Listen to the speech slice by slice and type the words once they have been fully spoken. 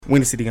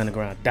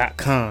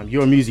WindyCityUnderground.com.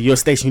 Your music, your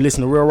station. You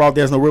listen to Real Raw.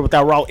 There's no real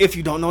without Raw. If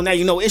you don't know now,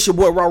 you know it's your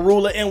boy Raw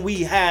Ruler, and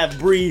we have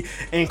Bree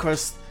and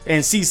Chris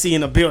and CC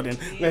in the building.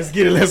 Let's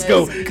get it. Let's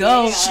go.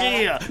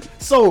 Yeah.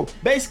 So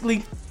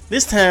basically,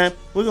 this time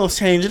we're gonna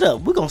change it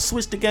up. We're gonna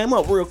switch the game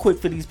up real quick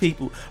for these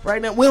people.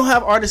 Right now, we don't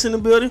have artists in the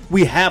building.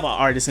 We have our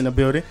artists in the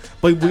building,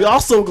 but we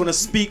also gonna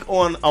speak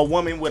on a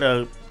woman with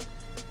an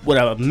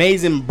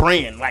amazing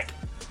brand. Like,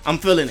 I'm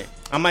feeling it.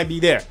 I might be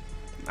there.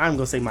 I'm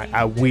gonna say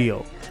I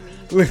will.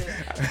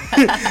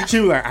 She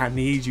was like, I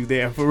need you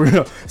there for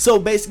real. So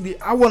basically,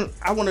 I want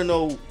to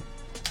know.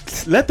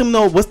 Let them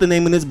know what's the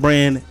name of this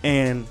brand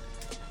and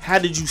how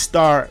did you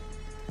start.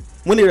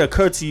 When did it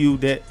occur to you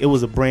that it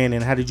was a brand,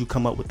 and how did you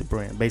come up with the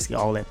brand? Basically,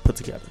 all that put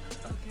together.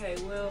 Okay,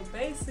 well,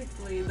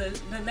 basically, the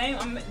name,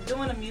 I'm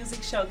doing a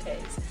music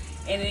showcase,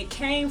 and it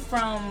came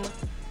from,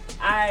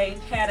 I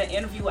had an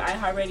interview with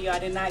iHeartRadio. I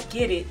did not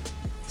get it,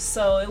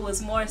 so it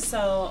was more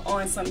so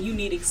on some you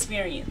need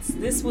experience.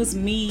 This was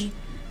me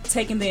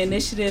taking the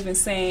initiative and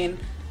saying,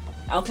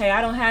 okay,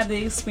 I don't have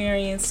the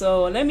experience,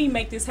 so let me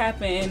make this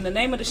happen. And the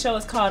name of the show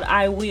is called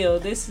I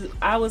Will.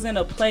 I was in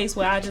a place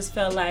where I just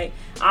felt like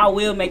I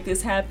will make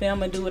this happen. I'm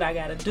gonna do what I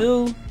gotta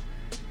do,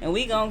 and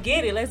we gonna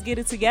get it. Let's get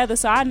it together.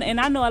 So I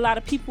know a lot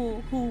of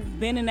people who've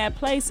been in that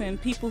place, and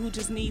people who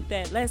just need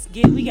that.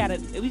 We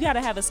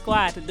gotta have a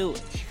squad to do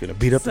it. You finna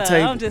beat up the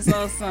table. I'm just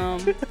on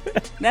some.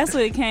 That's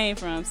where it came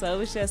from. So it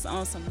was just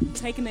on some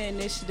taking the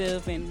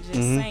initiative and just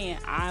saying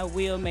I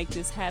will make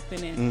this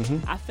happen.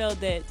 And I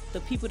felt that the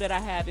people that I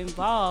have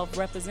involved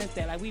represent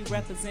that. Like, we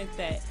represent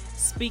that,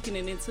 speaking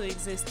it into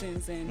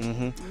existence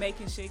and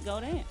making shit go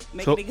down.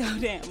 Making it go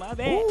down. My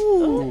bad.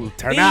 Ooh,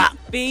 turn up.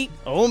 Beat.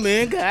 Oh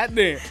man,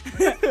 goddamn.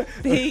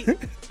 Beat.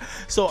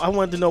 So I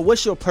wanted to know,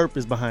 what's your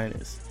purpose behind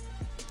this?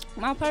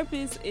 My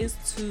purpose is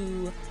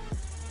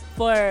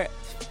for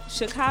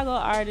Chicago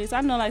artists.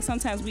 I know, like,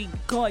 sometimes we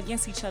go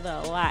against each other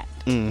a lot.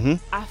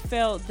 I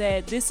felt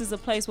that this is a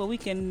place where we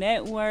can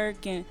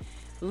network and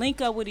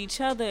link up with each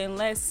other,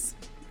 and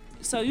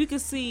so you can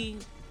see.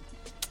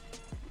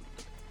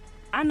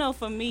 I know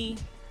for me,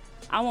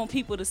 I want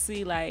people to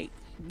see, like,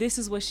 this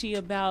is what she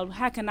about.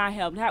 How can I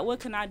help? What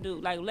can I do?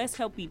 Like, let's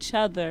help each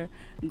other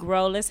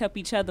grow. Let's help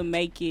each other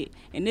make it.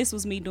 And this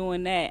was me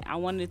doing that. I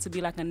wanted it to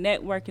be like a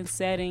networking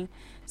setting,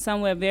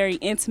 somewhere very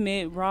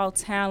intimate, raw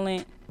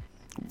talent,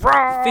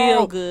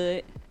 feel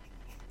good.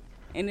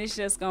 And it's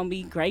just going to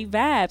be great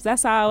vibes.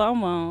 That's all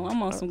I'm on.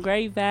 I'm on some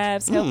great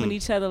vibes, helping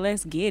each other.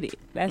 Let's get it.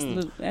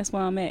 That's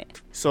where I'm at.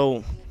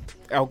 So,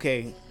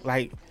 okay,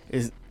 like,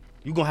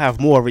 you going to have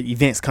more of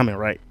events coming,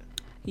 right?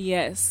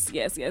 Yes.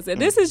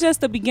 And this is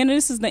just the beginning.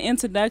 This is the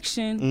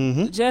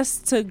introduction,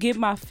 just to get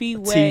my feet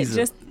wet. Teaser.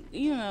 Just,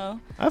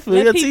 I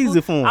feel you're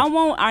teasing for them. I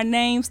want our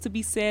names to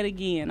be said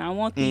again. I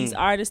want these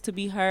artists to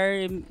be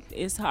heard.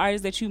 It's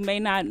artists that you may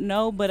not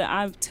know, but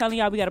I'm telling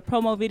y'all, we got a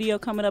promo video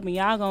coming up, and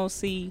y'all gonna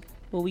see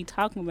what we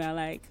talking about.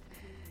 Like,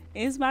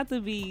 it's about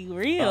to be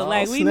real.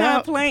 We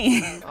not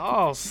playing.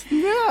 Oh,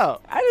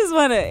 snap. I just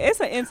want to, it's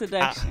an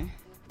introduction.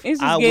 It's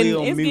just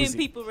getting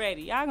people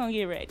ready. Y'all gonna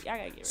get ready. Y'all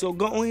gotta get ready. So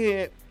go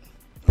ahead,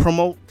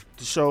 promote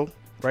the show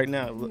right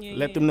now.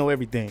 Let them know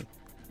everything.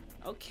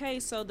 Okay,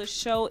 so the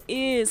show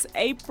is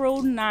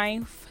April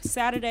 9th,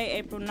 Saturday,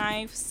 April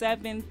 9th,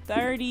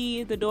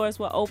 7:30. The doors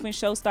will open.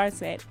 Show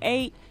starts at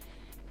 8.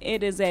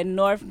 It is at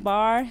North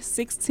Bar,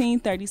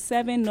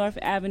 1637 North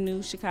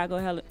Avenue,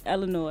 Chicago,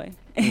 Illinois.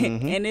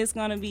 And it's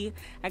going to be,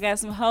 I got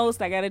some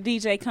hosts, I got a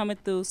DJ coming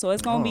through. So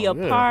it's going to be a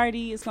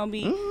party. It's going to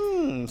be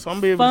so I'm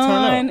be able to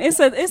turn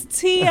up. It's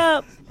tee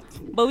up,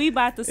 but we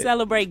about to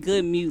celebrate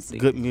good music.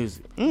 Good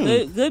music.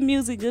 Good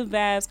music, good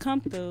vibes.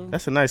 Come through.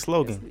 That's a nice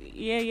slogan.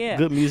 Yeah.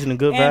 Good music and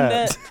good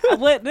vibes.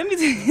 Let me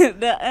tell you,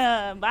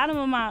 the bottom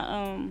of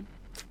my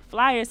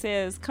flyer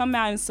says, come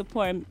out and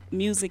support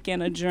music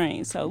and a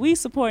dream. So we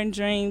supporting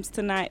dreams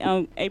tonight,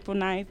 April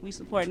 9th. We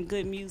supporting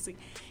good music.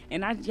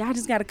 And y'all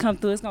just got to come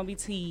through. It's going to be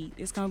tea.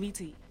 It's going to be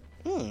tea.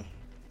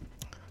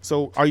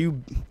 So are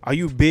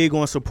you big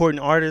on supporting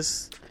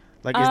artists?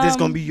 Like, is this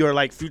going to be your,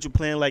 like, future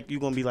plan? Like, you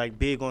going to be, like,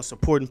 big on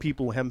supporting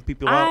people, helping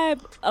people out?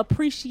 I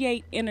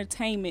appreciate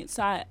entertainment.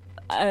 So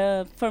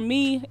for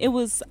me, it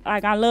was,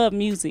 like, I love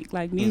music.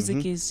 Like,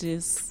 music is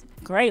just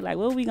great. Like,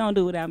 what are we going to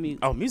do without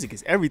music? Oh, music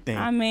is everything.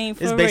 I mean,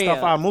 for real. It's based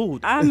off our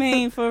mood. I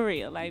mean, for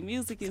real. Like,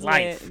 music is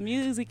life.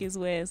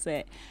 Where it's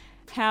at.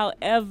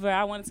 However,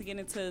 I wanted to get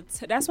into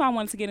that's why I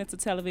wanted to get into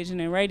television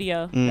and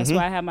radio. That's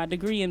why I have my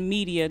degree in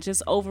media.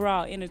 Just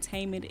overall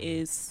entertainment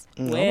is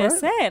where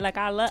it's at. Like,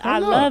 I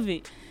love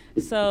it.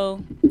 So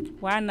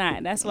why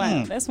not? That's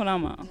why that's what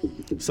I'm on.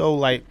 So,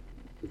 like,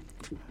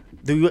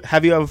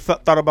 have you ever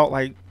thought about,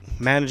 like,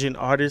 managing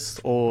artists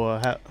or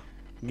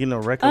getting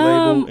a record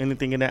label,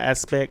 anything in that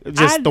aspect?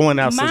 Just throwing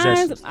out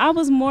suggestions. I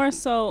was more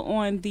so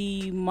on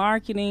the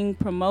marketing,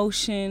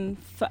 promotion,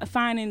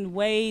 finding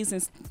ways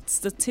and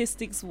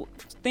statistics,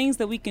 things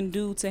that we can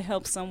do to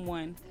help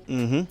someone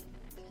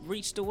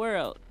reach the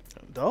world.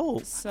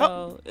 Dope.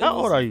 So how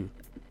old are you?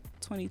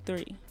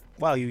 23.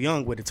 Wow, you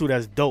young with it too.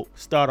 That's dope.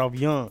 Start off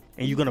young,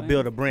 and you're gonna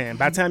build a brand.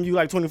 By the time you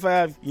like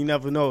 25, you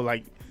never know.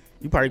 Like,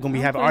 You probably gonna be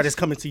having artists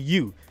coming to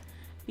you.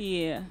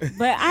 Yeah,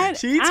 but I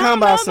talking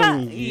about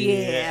some.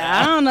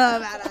 I don't know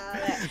about all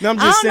that. No, I'm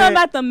I just don't saying, know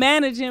about the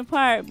managing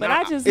part, but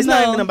I just it's know,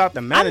 not even about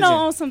the managing. I know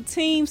on some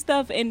team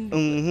stuff,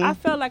 and I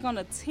felt like on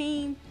a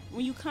team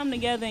when you come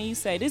together and you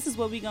say, "This is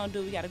what we gonna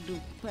do. We gotta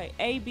play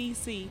A, B,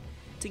 C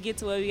to get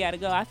to where we gotta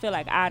go." I feel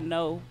like I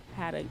know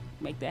how to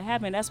make that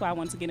happen. That's why I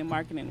wanted to get in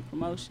marketing and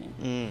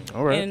promotion.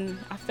 All right. And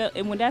I felt,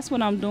 and when that's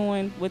what I'm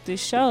doing with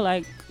this show,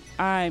 like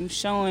I'm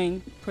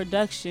showing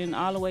production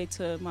all the way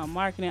to my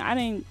marketing. I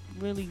didn't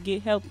really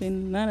get help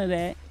in none of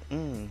that.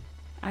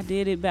 I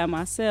did it by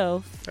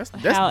myself. That's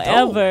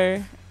However,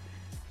 dope.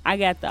 I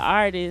got the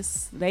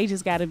artists. They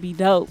just got to be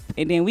dope,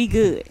 and then we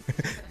good.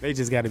 They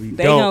just got to be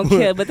They dope.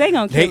 gonna kill, but they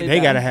gonna kill it. They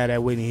got to have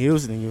that Whitney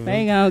Houston. You know?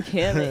 They gonna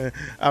kill it.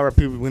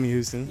 R.I.P. Whitney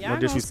Houston. Y'all No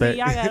disrespect.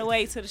 Y'all gotta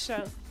wait till the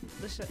show.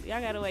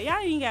 Y'all gotta wait. Y'all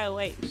ain't gotta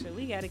wait.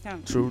 We got it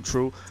coming.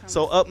 True.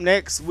 So up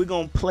next, we're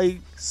gonna play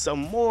some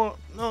more.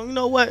 No, you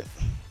know what?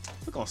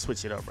 We're gonna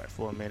switch it up right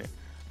for a minute.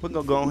 We're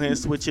gonna go ahead and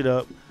switch it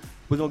up.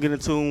 We're gonna get in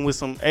tune with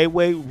some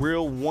A-Way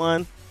Real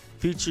One,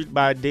 featured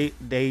by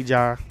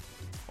Deja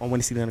on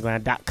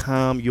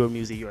WhenYouSeeTheUnderground.com. Your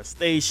music, your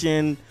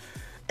station.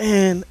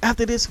 And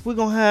after this, we're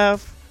gonna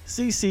have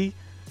CC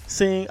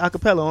sing a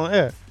cappella on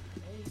air.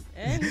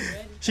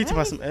 She talking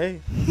about some A.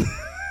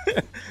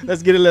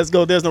 Let's get it. Let's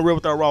go. There's no real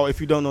without raw.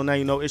 If you don't know now,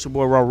 you know. It's your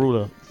boy Raw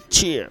Ruler.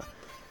 Cheer.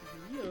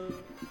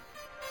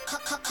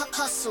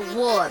 Hustle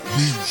War.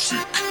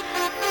 Music.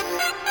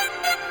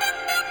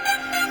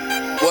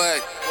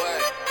 What?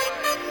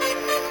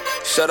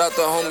 Shout out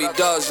to homie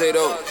Dog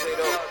Zado.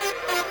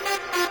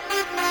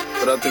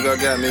 But I think I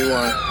got me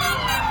one.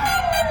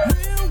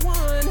 Real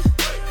one.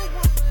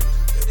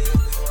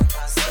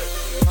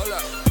 Hold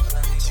up.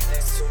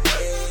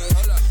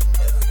 Hold up.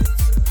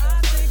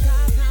 I think I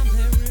found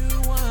that real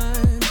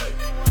one.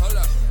 Hold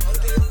up.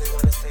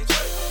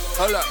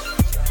 Hold up. Hold up.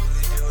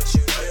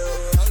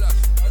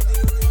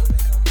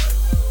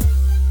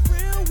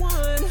 Real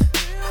one.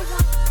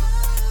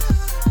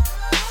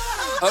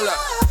 Hold up.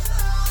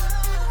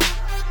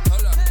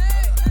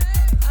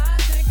 I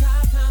think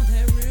I found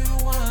that real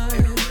one.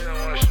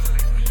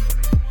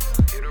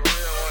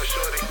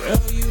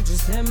 Girl, you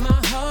just set my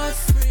heart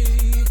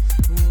free.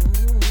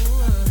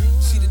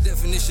 She the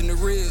definition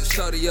of real.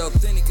 Shawty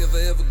authentic. If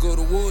I ever go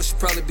to war, she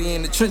probably be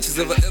in the trenches.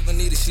 If I ever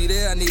need her, she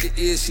there. I need her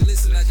ears. She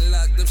listen like they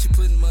locked up. She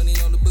putting money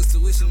on the books,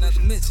 tuition not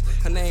to mention.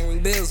 Her name ring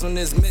bells when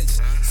there's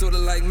mention. Sorta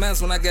like Mouse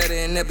when I got her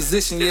in that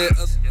position. Yeah,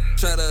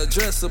 try to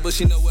address her, but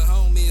she know what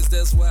home is.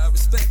 That's why I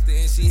respect her.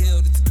 And she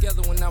held it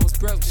together when I was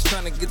broke, just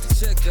trying to get the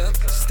check up.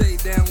 She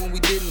stayed down when we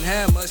didn't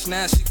have much.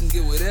 Now she can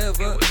get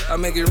whatever. I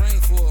make it rain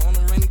for her. On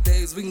the rainy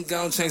days, we can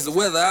go and change the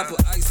weather. I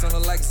put ice on her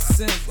like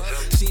December.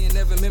 She ain't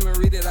never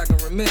memory that I can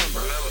remember.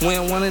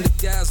 When one of the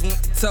guys went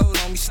and told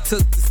on me, she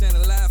took to stand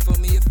alive for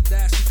me. If I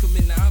die, she come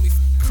in the army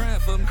crying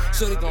for me.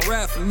 Shorty gon'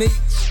 ride for me,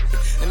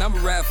 and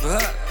I'ma ride for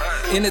her.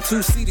 In the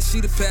two-seater,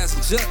 she the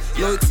passenger.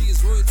 Loyalty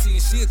is royalty,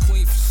 and she a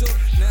queen for sure.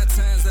 9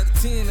 times out of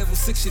 10, every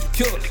 6 she the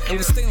cure. And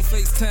we stay on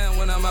FaceTime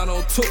when I'm out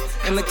on tour.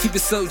 And I keep it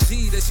so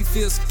G that she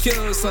feels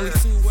secure. It's only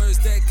 2 words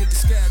that can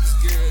describe this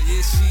girl.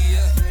 Yeah, she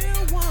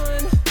Real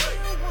one.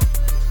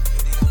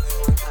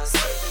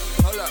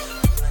 Hold up.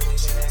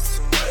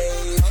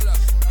 Hold up.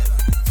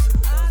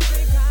 I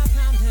think I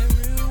found that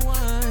real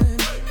one.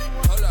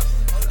 Hold up.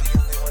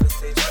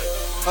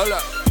 Hold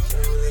up.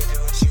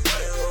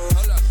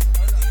 Hold up.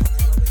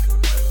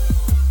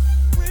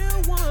 Real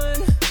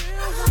one.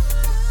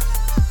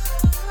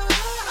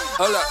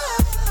 Hold up.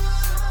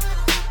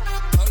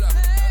 Hold up.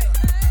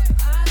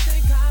 I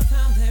think I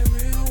found that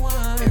real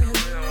one.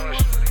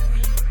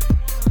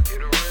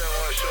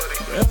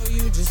 Girl,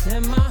 you just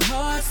set my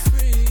heart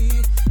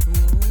free.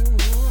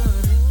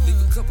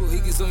 Leave a couple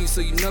hickeys on you so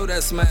you know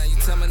that's mine. You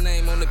tell my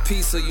name on the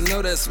piece so you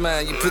know that's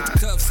mine. You put the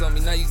cuffs on me,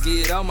 now you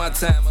get all my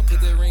time. I put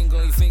that ring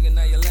on your finger,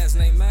 now your last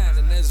name mine,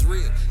 and that's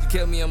real. You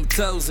kept me on my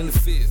toes in the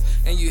field,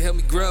 and you helped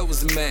me grow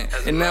as a man.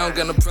 And now I'm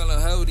gonna problem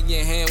holding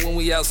your hand when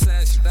we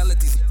outside. Should I let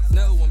these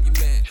know I'm your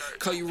man?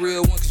 Call you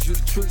real one cause you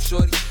the truth,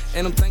 shorty.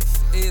 And I'm thankful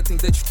for everything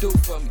that you do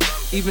for me.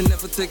 Even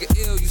if I take an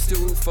L, you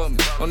still root for me.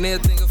 On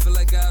everything I feel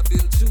like God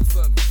built you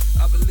for me.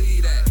 I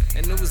believe that.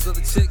 And there was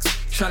other chicks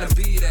tryna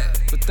be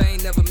that, but they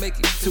ain't never make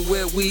it to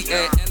where we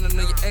at. And I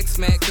know your ex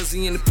mad cause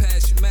he in the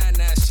past, you mad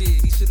now, shit.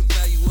 He should've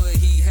valued what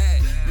he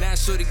had. Now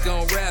shorty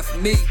gon' ride for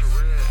me,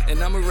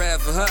 and I'ma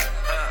ride for her.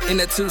 In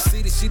that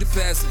two-seater, she the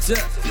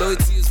passenger.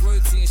 Loyalty is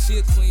royalty, and she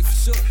a queen for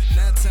sure.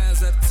 9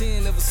 times out of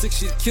 10, never 6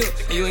 she the kill.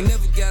 And you ain't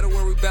never gotta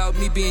worry about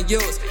me being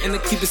yours. And I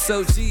keep it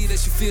so G that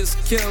you feel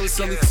secure. It's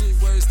only 2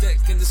 words that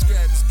can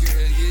describe this girl.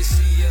 Yeah,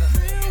 she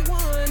Real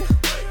one.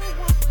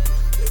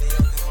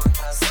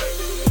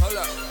 Hold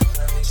up.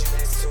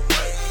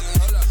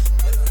 Hold up.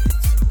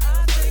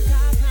 I think I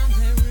found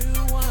that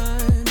real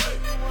one.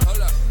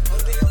 Hold up.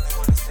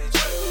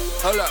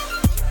 Hold up.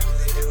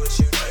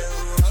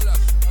 Hold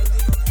up.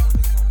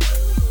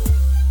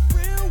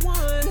 Real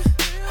one.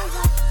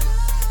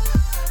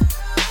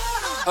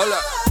 Hold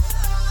up.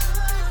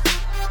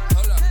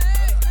 Hold up.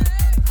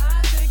 I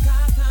think I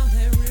found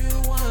that real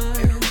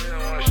one.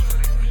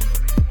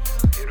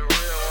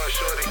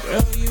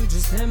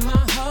 set my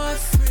heart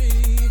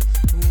free.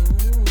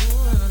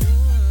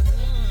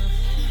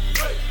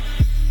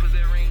 Put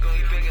that ring on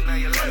your finger, now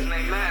your last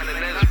name mine,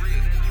 and that's real.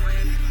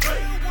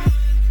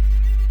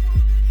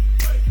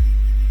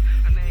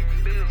 Her name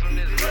ring bells on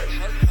this bitch.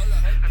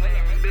 Her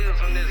name ring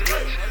bells on this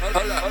bitch.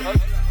 Hold up.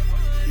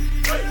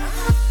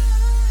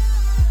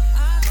 I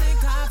think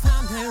I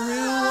found that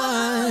real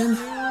one.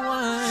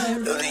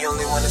 You're the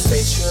only one to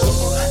stay true.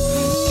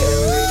 Can't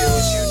really do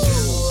what you do.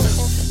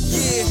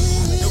 Yeah,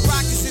 the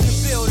Rock is in the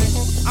building.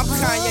 I'm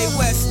Kanye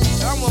West.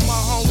 I'm with my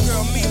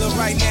homegirl Mila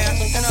right now.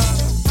 And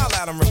I'll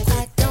out him real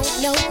quick. I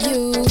don't know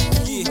you,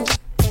 Yeah,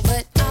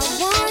 but I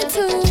want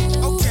to.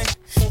 okay.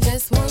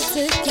 Just want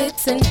to get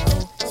to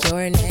know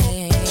your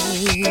name.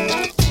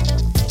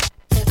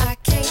 I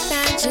can't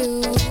find you.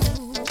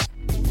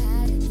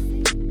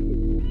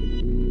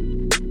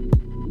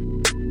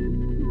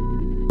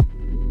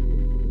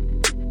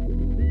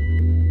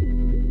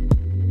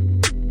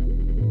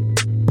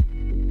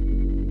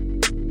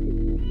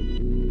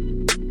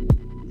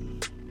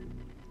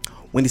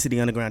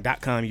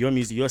 WindyCityUnderground.com, your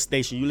music, your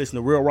station. You listen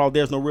to Real Raw.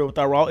 There's no real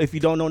without Raw. If you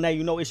don't know now,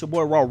 you know it's your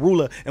boy Raw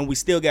Ruler, and we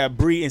still got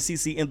Bree and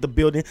CC in the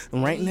building.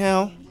 And right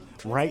now,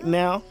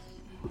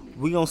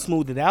 we gonna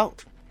smooth it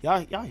out.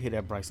 Y'all hear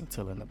that Bryson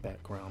Tiller in the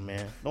background,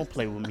 man? Don't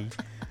play with me.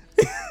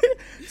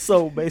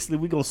 So basically,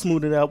 we gonna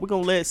smooth it out. We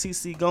gonna let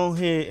CC go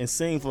ahead and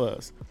sing for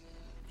us.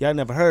 Y'all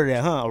never heard of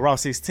that, huh? Raw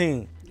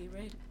 16. Get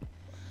ready.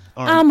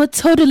 I'm a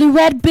totally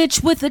red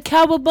bitch with a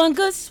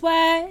cowabunga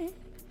swag.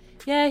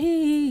 Yeah,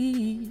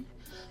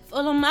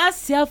 full of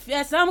myself.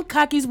 Yes, I'm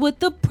cockies with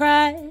the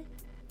pride.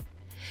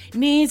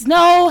 Needs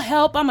no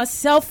help. I'm a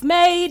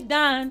self-made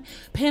Don.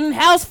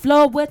 Penthouse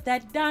floor with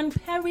that Don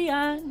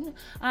Perignon.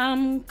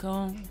 I'm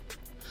gone,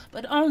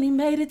 but only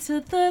made it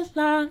to the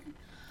line.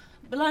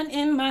 Blunt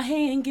in my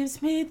hand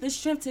gives me the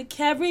strength to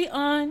carry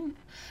on.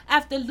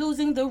 After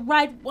losing the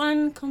right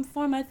one,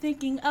 conform my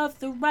thinking of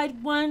the right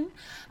one.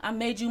 I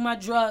made you my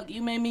drug,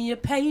 you made me your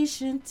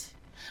patient.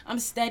 I'm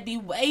steady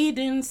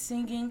waiting,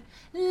 singing,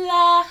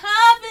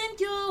 loving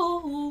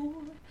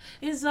you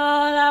is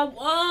all I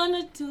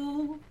wanna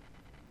do.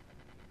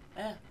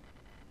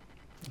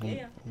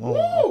 Yeah.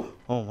 Oh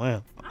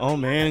man. Oh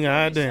man,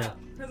 goddamn.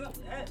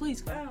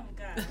 Please go. Oh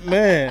God.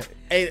 Man,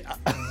 hey,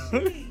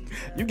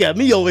 you got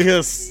me over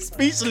here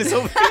speechless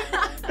over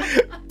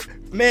here.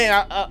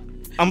 Man,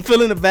 I'm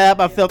feeling the vibe.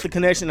 I felt the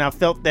connection. I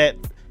felt that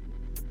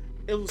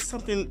it was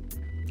something.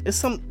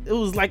 It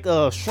was like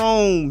a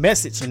strong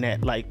message in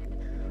that. Like,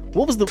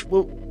 what's the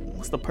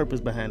purpose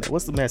behind that?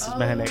 What's the message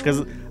behind that?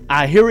 Because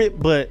I hear it,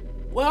 but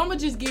Well, I'm gonna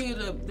just give you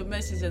the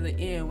message at the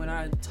end when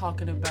I'm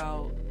talking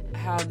about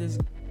how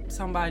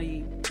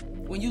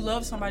when you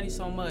love somebody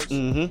so much,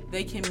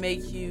 they can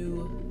make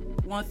you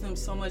want them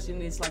so much,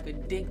 and it's like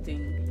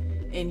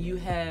addicting, and you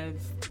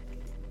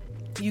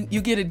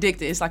get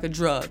addicted. It's like a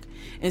drug,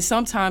 and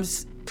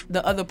sometimes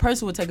the other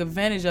person will take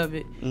advantage of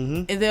it,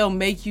 and they'll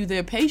make you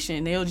their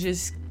patient. They'll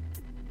just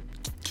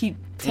keep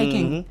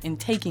taking and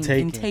taking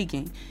and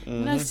taking.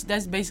 And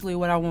that's basically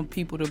what I want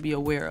people to be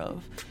aware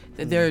of,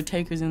 that there are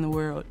takers in the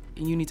world,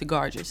 and you need to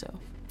guard yourself.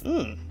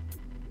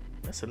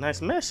 that's a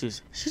nice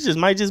message. She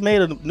might just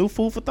made a new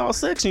food for thought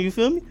section. You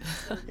feel me?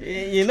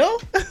 You know.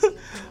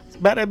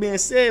 By that being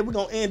said, we're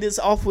gonna end this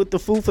off with the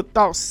food for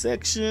thought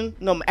section.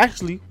 No,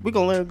 actually, we're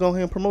gonna let her go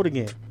ahead and promote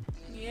again.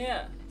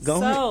 Yeah.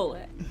 Go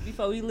ahead.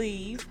 Before we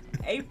leave,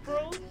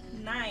 April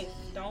 9th,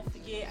 don't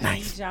forget, I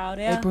need y'all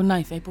there. April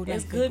 9th.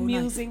 It's good April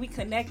music. 9th. We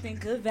connecting,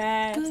 good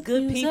vibes,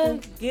 good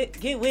music.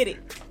 people. Get with it.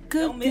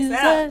 Good Don't miss music.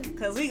 out,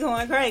 because we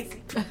going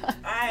crazy. All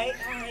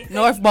right.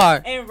 North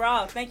Bar. And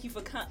Rob, thank you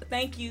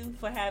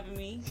for having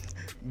me.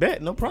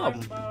 Bet, no problem.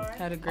 North Bar.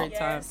 Had a great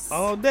time.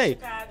 All day.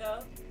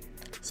 Chicago.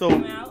 So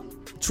Come out.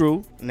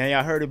 true. Now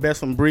y'all heard it best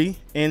from Bree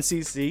and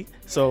CC.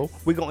 So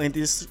we're gonna end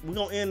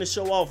the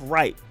show off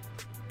right.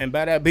 And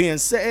by that being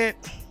said,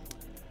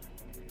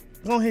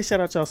 go ahead and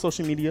shout out y'all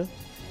social media.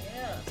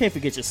 Can't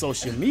forget your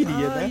social media,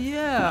 man.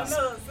 Yeah.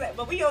 No,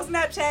 but we on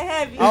Snapchat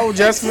heavy. I was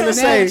just gonna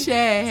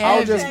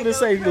Snapchat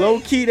say, low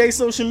key, they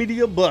social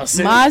media bust.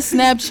 My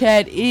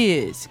Snapchat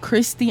is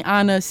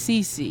Christiana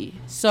CC.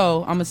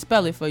 So I'm gonna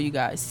spell it for you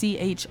guys.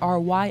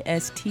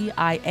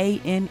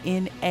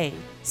 CHRYSTIANNA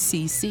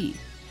CC.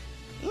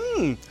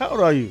 How old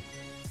are you?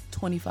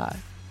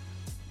 25.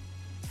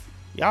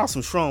 Y'all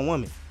some strong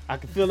women. I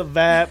can feel the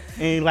vibe,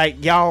 and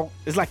like y'all,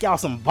 it's like y'all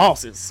some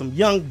bosses, some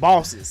young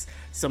bosses,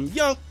 some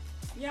young.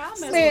 Y'all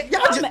mess Man, with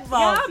y'all Rob. just-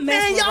 Y'all mess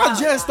man, with y'all Rob.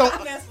 just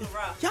don't- I mess with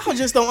Rob. Y'all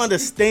just don't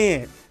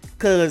understand,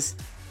 cause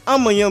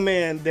I'm a young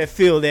man that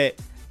feel that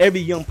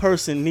every young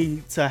person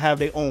needs to have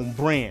their own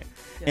brand.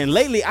 And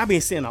lately, I've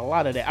been seeing a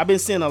lot of that. I've been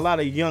seeing a lot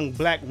of young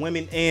black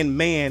women and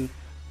men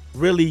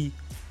really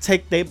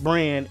take their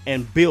brand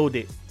and build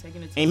it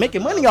and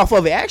making money off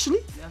of it, actually.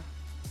 Yeah.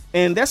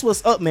 And that's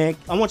what's up, man.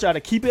 I want y'all to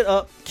keep it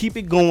up, keep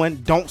it going,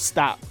 don't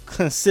stop.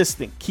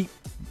 Consistent, keep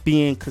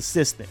being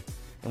consistent.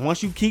 And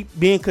once you keep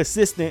being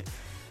consistent,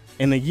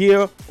 in a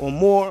year or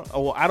more,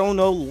 or I don't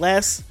know,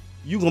 less,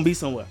 you gonna be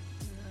somewhere.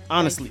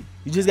 Honestly,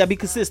 you just gotta be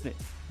consistent.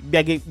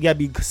 You gotta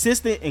be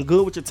consistent and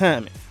good with your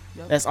timing.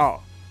 Yep. That's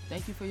all.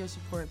 Thank you for your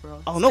support,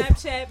 bro. Oh, no.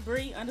 Snapchat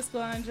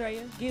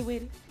Bree_Andrea. Get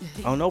with it.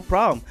 Oh, no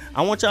problem.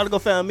 I want y'all to go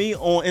follow me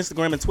on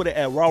Instagram and Twitter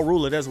at Raw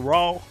Ruler. That's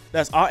Raw.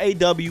 That's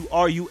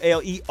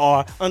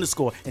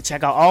RAWRULER_. And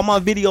check out all my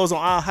videos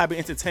on iHybrid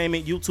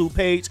Entertainment YouTube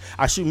page.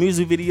 I shoot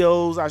music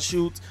videos. I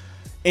shoot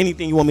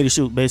anything you want me to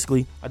shoot,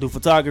 basically. I do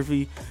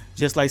photography,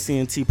 just like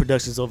CNT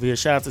Productions over here.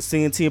 Shout out to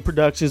CNT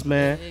Productions,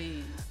 man. Hey.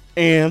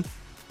 And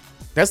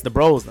that's the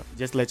bros,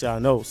 just to let y'all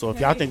know. So if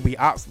y'all think we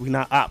ops, we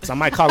not ops. I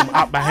might call them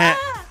op behind.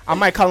 I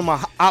might call them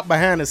a op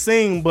behind the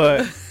scene,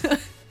 but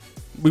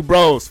we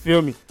bros.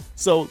 Feel me?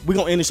 So we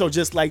gonna end the show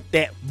just like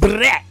that.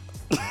 Brat.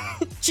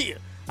 Cheer.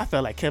 I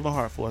felt like Kevin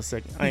Hart for a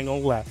second. I ain't gonna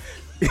lie.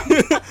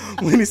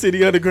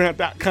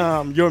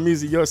 WindyCityUnderground.com. Your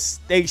music, your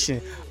station.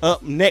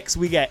 Up next,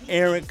 we got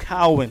Aaron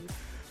Cowan.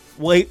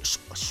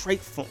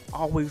 Straight from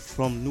all the way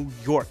from New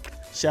York.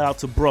 Shout out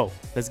to bro.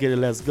 Let's get it.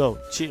 Let's go.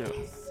 Cheer.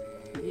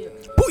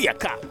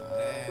 Booyaka.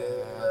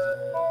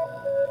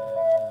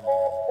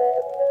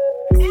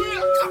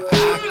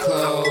 I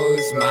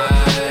close my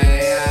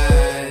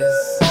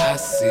eyes, I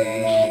see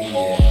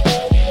it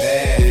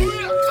there,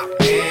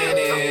 and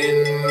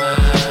in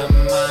my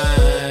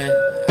mind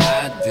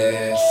I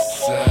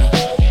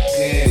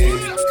disappear.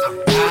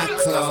 I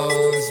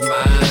close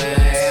my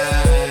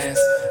eyes,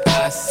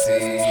 I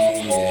see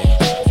it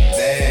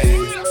there,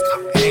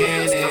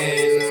 and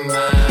in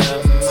my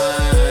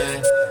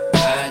mind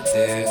I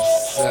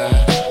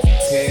disappear.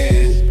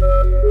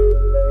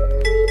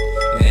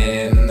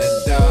 In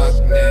the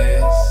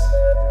darkness,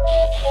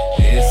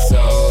 it's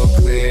so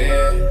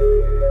clear.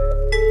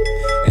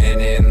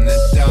 And in the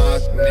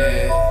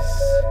darkness,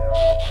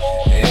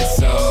 it's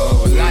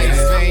so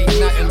life ain't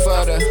nothing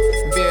but a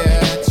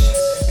bitch.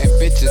 And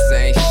bitches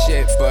ain't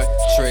shit but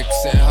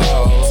tricks and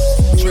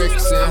hoes.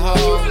 Tricks and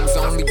hoes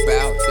only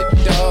bout the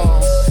dough.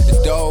 The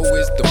dough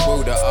is the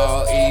root of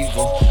all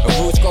evil. The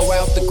roots go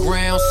out the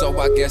ground, so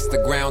I guess the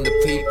ground the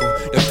people.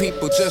 The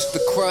people just the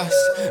crust,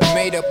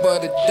 made up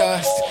of the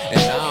dust. And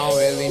I don't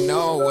really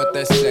know what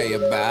they say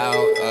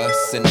about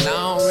us. And I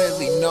don't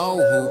really know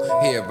who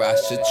here I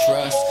should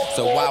trust.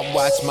 So I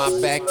watch my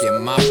back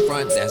and my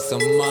front, that's a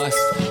must.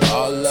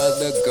 All of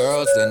the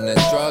girls and the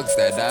drugs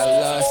that I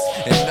lust.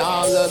 And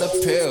all of the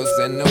pills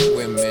and the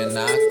women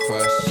I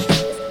crush.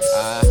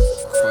 I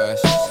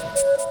crush.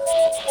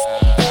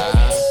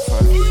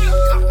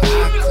 I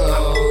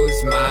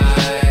close my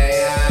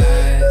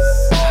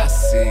eyes, I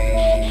see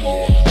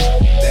it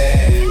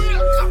there,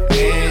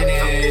 and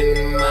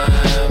in my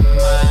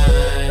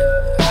mind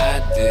I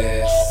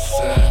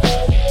disappear.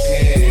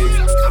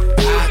 I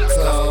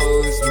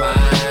close my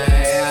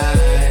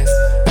eyes,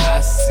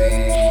 I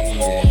see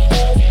it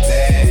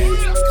there,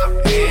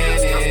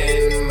 and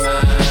in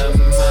my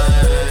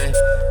mind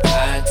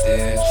I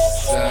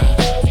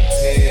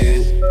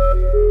disappear.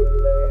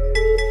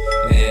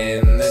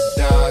 In the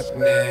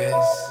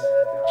darkness,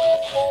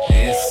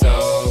 it's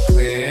so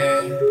clear.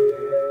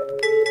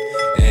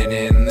 And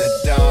in the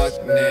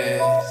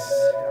darkness,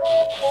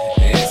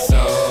 it's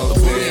so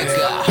clear.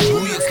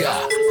 Booyaka,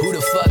 who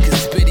the fuck is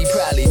Spitty?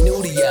 Probably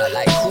new to ya,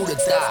 like who the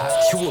thought?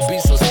 You would be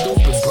so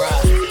stupid,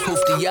 bruh.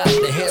 Hoopty up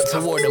the head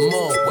toward the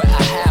moon, where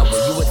I have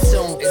when you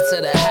attuned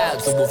into the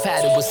habs, so we've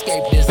had to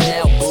escape this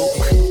now, boo.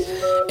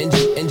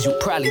 And you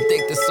probably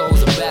think the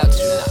song's about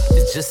you.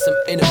 It's just some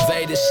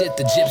innovative shit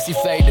the gypsy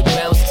fade to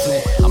bounce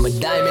to. I'm a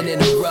diamond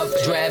in a rough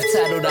draft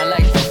titled I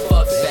like to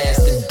fuck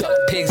fast. And duck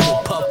pigs will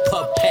puff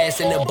pass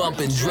in the bump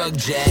and drug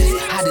jazz.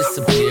 I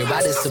disappear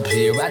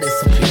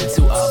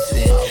too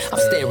often. I'm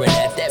staring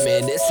at that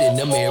man that's in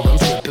the mirror. I'm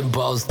tripping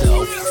balls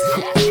though.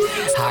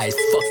 High as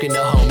fucking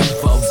the homie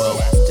Volvo.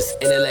 Just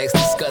intellects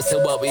discussing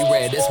what we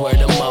read. That's where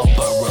the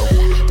Marlboro.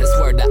 That's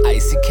where the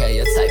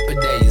ICK, a type of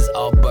day is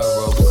all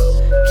boroughs.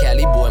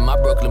 Cali boy, my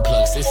Brooklyn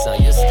plug, since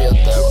son, you're still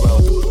thorough.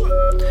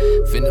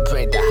 Finna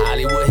paint the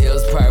Hollywood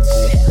Hills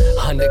purple.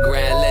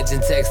 Underground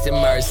legend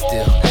texting merge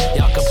still.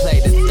 Y'all can play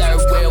the third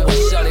wheel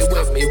with Shorty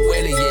with me,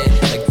 Willie, yeah.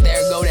 Like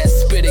there go that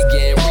spit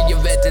again,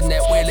 reinventing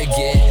that wheel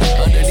again.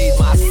 Underneath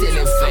my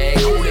ceiling fan,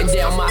 cooling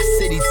down my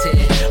city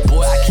tent.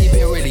 Boy, I keep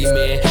it really,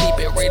 man. Keep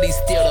it really,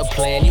 still the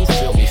plan. You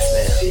feel me,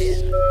 fam?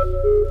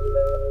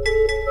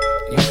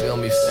 You feel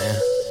me, fam?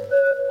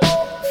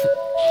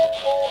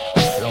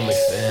 You feel me,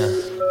 fam?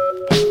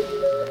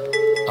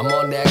 I'm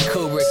on that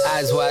Kubrick,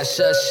 eyes wide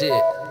shut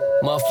shit.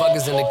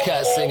 Motherfuckers in the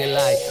cut singing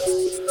like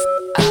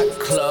I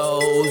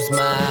close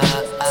my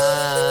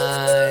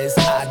eyes,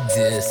 I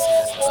disappear.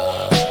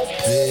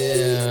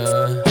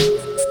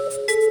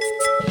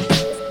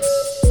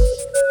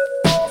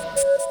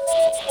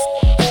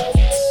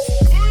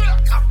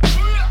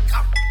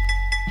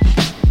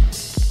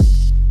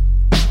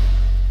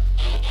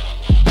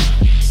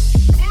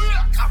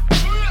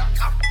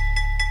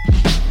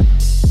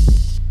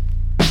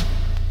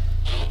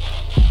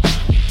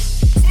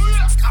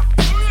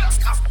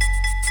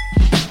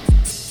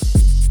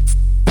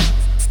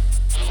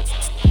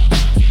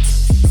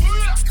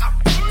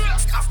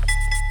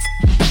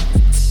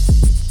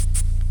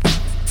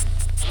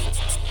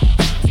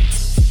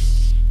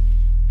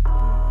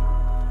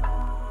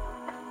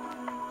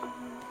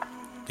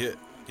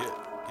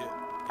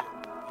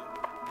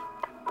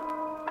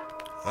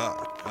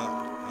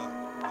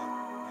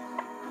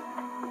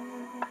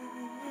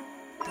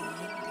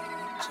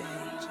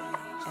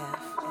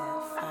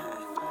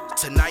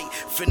 tonight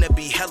finna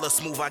be hella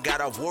smooth. I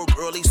got off work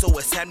early, so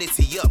it's time to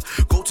tee up.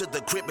 Go to the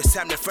crib, it's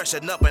time to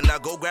freshen up, and I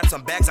go grab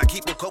some bags. I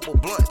keep a couple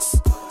blunts.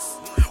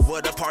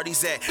 Where the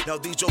party's at? Now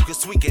these jokers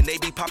tweaking, they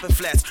be popping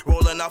flats,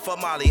 rolling off a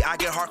molly. I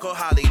get hardcore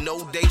holly,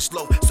 no day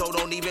slow, so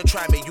don't even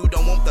try me. You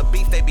don't want the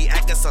beef, they be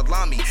acting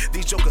salami.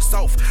 These jokers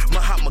soft,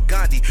 Mahatma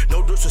Gandhi.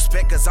 No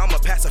disrespect, cause I'm a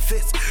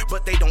pacifist,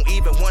 but they don't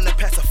even wanna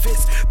pass a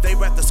fist. They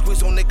rather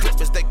squeeze on their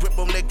clippers, they grip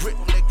on their grip.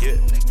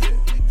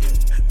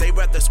 They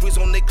rather squeeze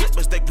on their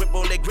clippers, they grip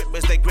on their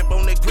grippers, they grip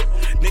on their grip.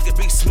 Nigga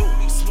be smooth.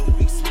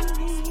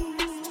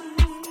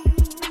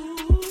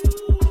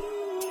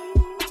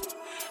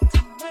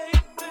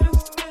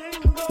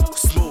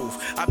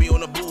 I be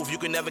on the move, you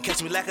can never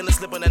catch me lacking the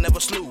slip and I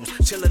never snooze.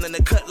 Chillin' in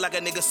the cut like a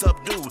nigga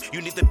subdued.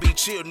 You need to be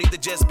chill, need to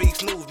just be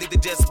smooth, need to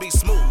just be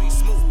smooth.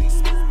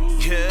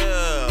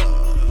 Yeah.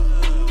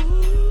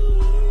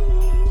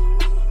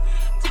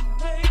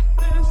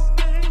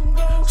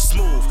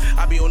 Smooth,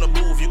 I be on the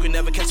move, you can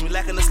never catch me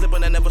lacking the slip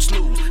and I never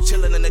snooze.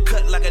 Chillin' in the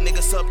cut like a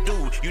nigga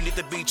subdued. You need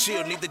to be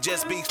chill, need to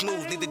just be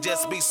smooth, need to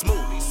just be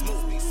smooth.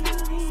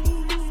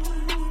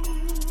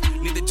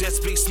 Need to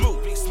just be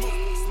smooth.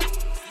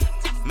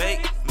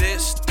 Make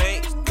this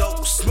thing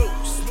go smooth.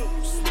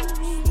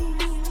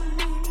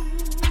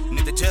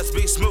 Need to just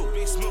be smooth.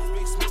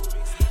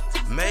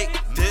 Make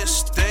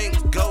this thing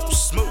go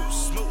smooth.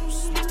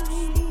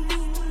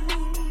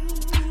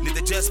 Need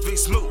to just be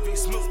smooth.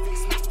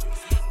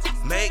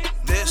 Make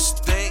this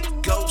thing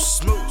go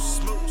smooth.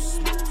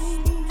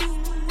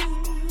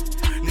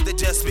 Need to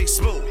just be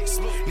smooth.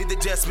 Need to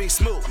just be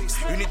smooth.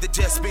 You need to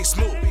just be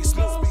smooth.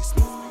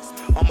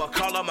 I'ma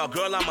call out my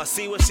girl, I'ma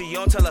see what she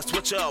on, tell her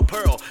switch her a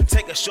pearl.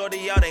 Take a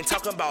shorty out, ain't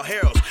talking about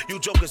heralds. You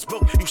jokers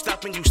broke, you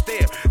stop and you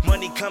stare.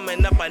 Money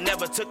coming up, I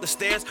never took the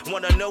stairs.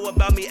 Wanna know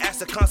about me, ask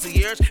the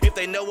concierge. If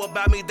they know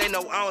about me, they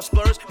know I don't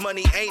splurge.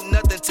 Money ain't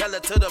nothing, tell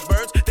it to the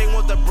birds. They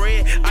want the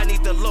bread, I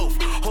need the loaf.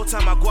 Whole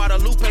time I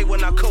Guadalupe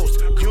when I coast.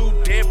 You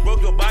dead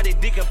broke, your body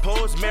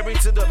decomposed.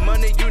 Married to the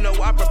money, you know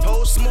I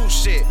propose smooth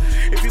shit.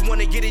 If you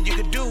wanna get it, you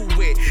can do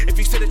it. If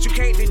you say that you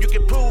can't, then you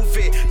can prove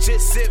it.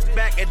 Just sit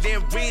back and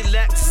then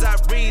relax. I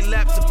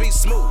relapse to be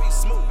smooth.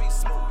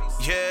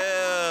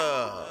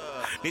 Yeah.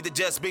 Need to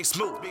just be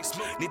smooth.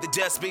 Need to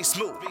just be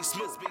smooth. Need to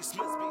just be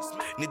smooth.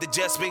 Need to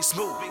just be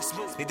smooth.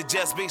 Need to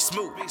just be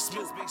smooth.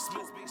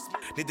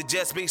 Need to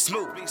just be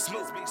smooth.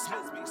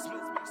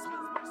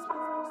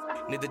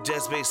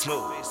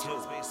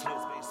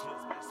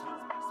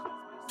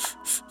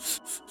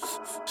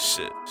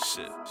 Shit.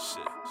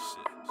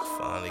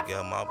 Finally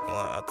got my blunt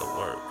out the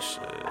work.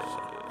 Shit.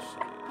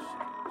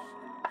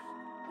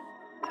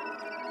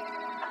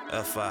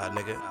 F5,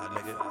 nigga.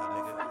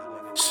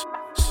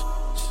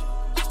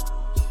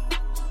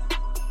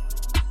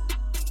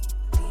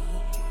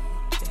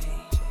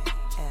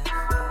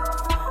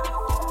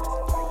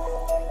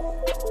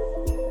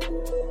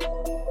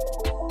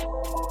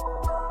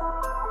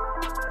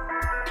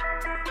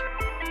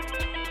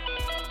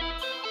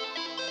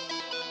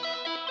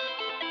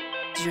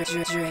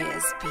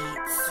 Dreas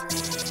Beats.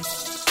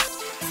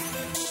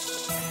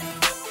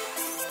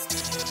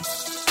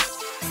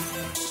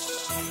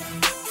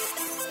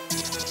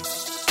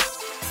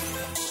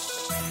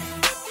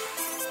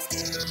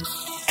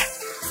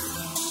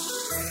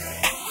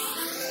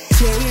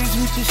 Cherries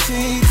with the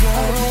shades on.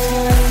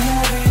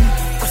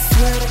 I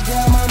swear to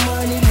God, my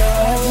money low. I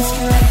just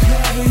got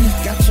heavy.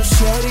 Got your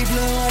shorty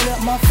blowing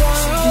up my phone.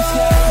 She just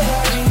got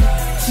heavy.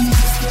 She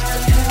just got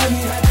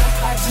heavy.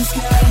 I just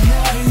got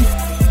heavy.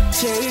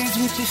 Cherries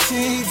with the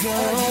shades on.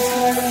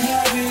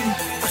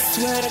 I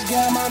swear to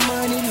God, my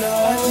money low.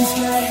 I just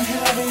got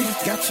heavy.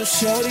 Got your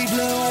shorty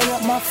blowing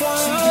up my phone.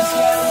 She just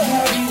got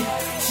heavy.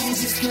 She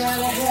just got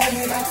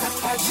heavy.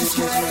 I just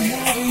got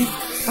heavy.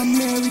 I'm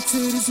married to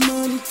this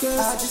money, cause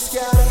I just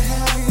gotta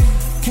have it.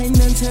 Can't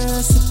none tear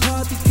us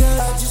apart because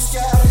I just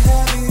gotta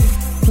have it.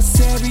 Plus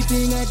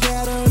everything I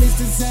got on is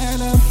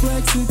designer, I'm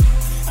flexing.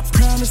 I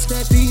promise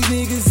that these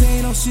niggas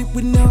ain't on shit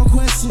with no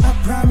question. I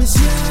promise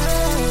you,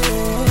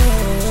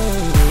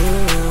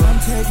 I'm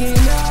taking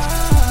off.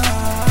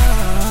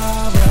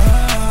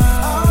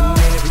 And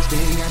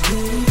everything I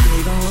do,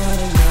 they gon'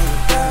 wanna know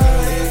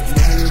about it.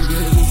 Nothing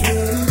good is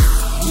good,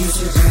 you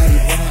should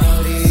write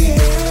about it.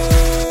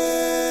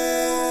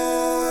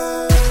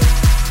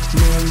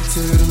 Married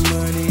to the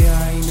money, I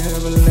ain't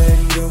never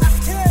letting go.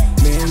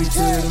 Married to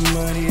the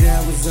money,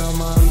 that was all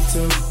mama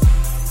told me.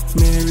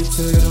 Married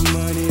to the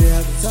money,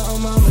 that was all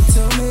mama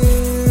told me.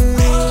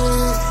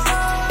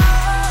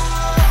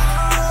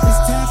 It's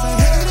time for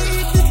her to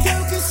hit the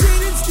dope, cause she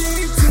done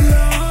stayed too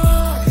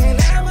long. Can't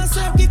let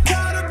myself get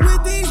caught up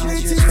with these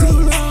bitches too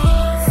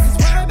long. It's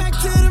right back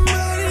to the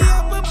money,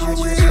 up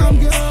where I'm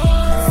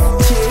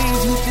going.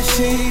 Chains with the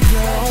shades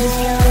on.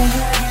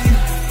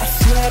 I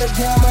swear to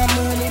God, my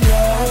money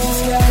low.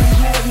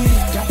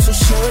 Got your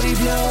shorty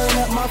blowing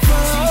up my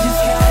phone. She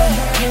just gotta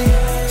have it.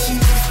 She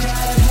just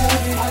gotta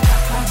have it. I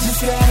just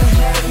gotta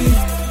have it.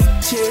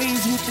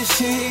 Cherries with the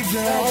shades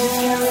on. I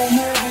just gotta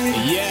have it.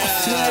 Yeah. I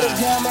swear to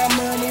God, my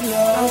money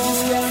low. I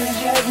just gotta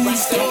have it.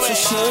 Got your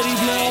shorty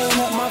blowing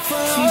up my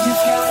phone. She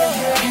just gotta have it.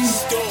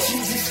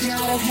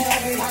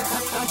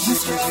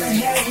 just gotta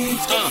have it.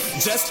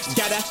 Just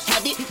gotta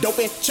have it. Dope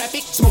in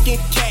traffic, smoking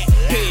cat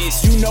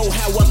piss. You know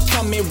how I'm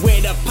coming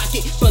with a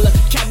pocket full of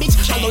cabbage.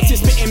 I'm on to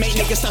spit and make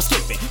niggas stop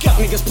skipping. Fuck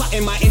niggas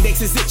plotting, my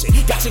index is itching.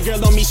 Got your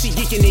girl on me, she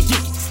geeking and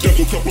geeking.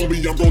 Double cup on me,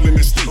 I'm rolling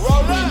this steep. When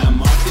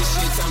I'm off this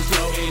shit, I'm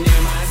floating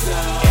in my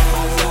zone.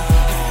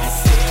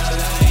 Still,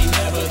 I ain't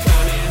never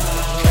coming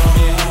home.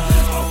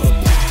 Off a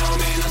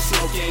pound, man, I'm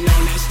smoking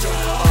on that straw.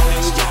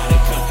 And got a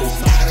couple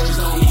bottles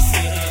on me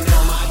sitting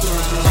on my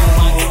throne.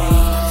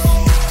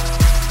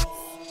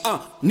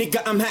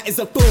 Nigga, I'm hot as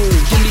a fool.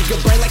 Give me good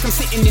brain like I'm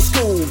sitting in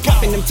school.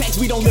 Copping them tags,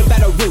 we don't live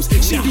at a roost.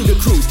 She do the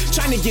cruise,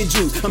 trying to get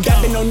juice. I'm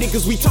dabbing on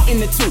niggas, we talking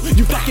the two.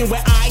 You fucking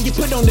with I, get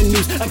put on the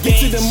news. I get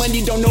to the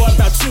money, don't know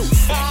about you.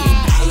 Stacking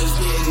dollars,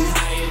 getting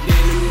higher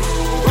than the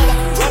moon.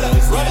 Roll up,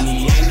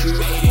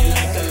 animated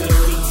like a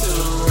Looney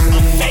Tune.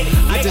 I'm faded.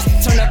 I just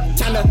turn up,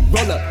 time to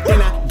roll up.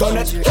 Then I go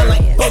nuts, feel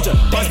like Boja.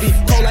 Buzz be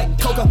cold like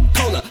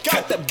Coca-Cola.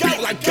 Cut the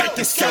beat like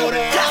baking soda.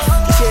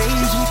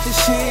 Shades with the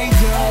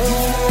shades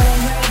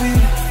on.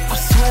 I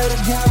swear to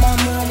God, my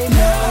money now.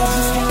 I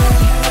just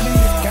gotta have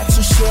it. Got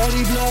your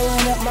shorty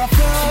blowing up my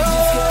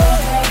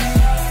phone.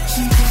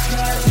 She just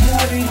gotta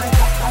have it.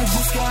 I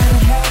just gotta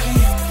have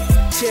it.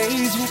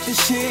 Shades with the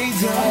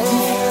shades on.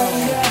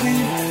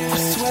 I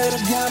swear to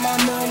God, my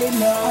money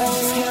now. I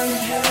just gotta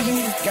have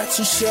it. Got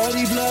your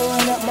shorty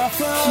blowing up my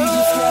phone. She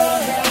just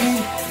gotta have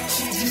it.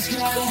 She just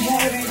gotta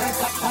have it.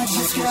 I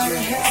just gotta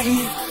have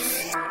it.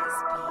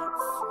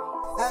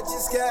 I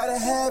just gotta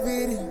have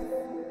it.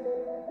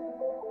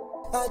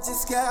 I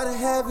just gotta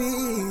have it,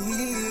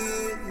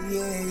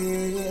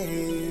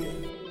 yeah.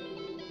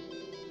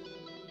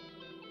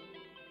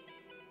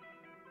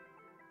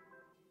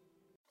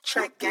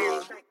 Track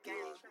gang.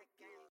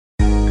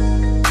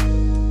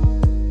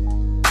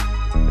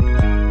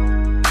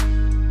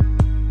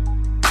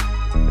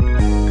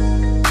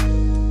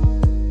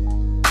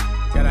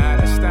 Gotta have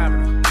that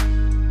stamina.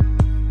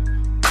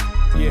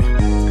 Yeah.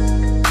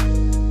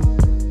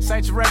 This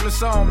ain't your regular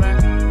song,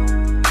 man.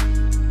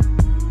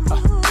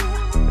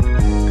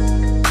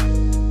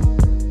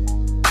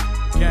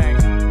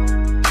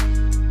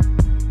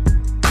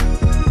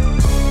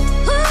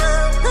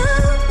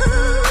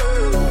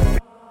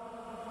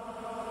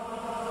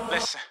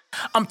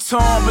 I'm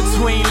torn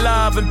between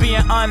love and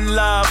being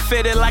unloved.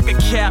 Fitted like a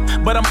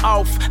cap, but I'm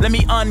off. Let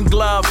me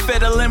unglove.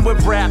 Fiddling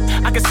with rap,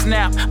 I can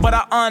snap, but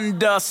I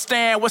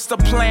understand. What's the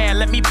plan?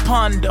 Let me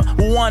ponder,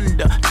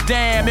 wonder.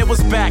 Damn, it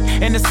was back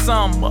in the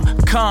summer.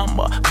 Come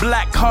up,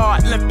 black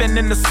heart limping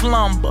in the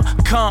slumber.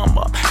 Come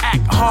up,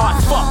 act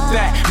hard, fuck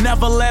that.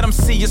 Never let them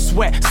see you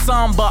sweat.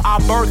 Samba, our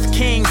birth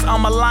kings.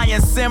 I'm a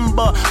lion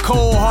Simba.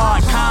 Cold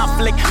hard,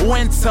 conflict,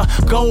 winter.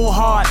 Go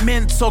hard,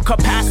 mental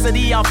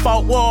capacity. I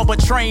fought war, but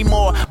train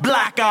more.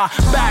 Black eye,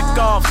 back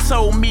off,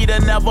 told me to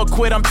never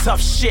quit. I'm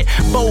tough shit,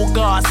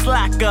 Bogart,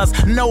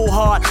 slackers, no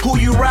heart. Who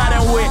you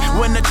riding with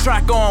when the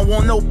track on?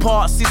 Want no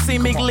parts. See,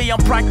 seemingly I'm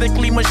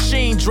practically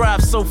machine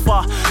drive so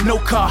far. No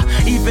car,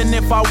 even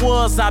if I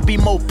was, I'd be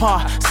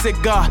Mopar.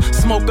 Cigar,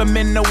 smoke 'em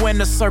in the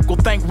winner circle.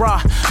 Thank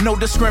Ra, no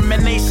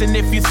discrimination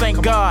if you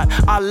thank God.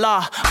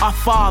 Allah, our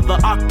Father,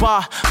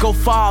 Akbar, go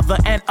farther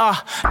and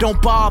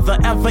don't bother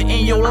ever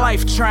in your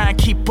life. Try and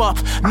keep up,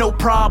 no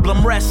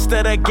problem. Rest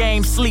of the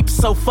game, sleep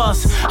so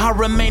fuss. I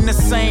remain the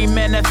same,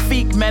 man, that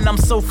feek, man, I'm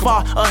so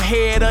far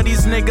ahead of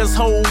these niggas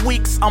whole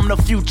weeks. I'm the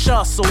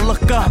future, so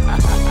look up.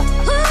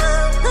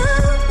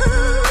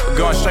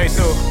 Going straight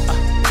through,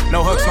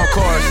 no hooks, no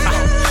chorus.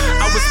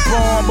 I was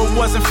born but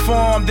wasn't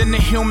formed in the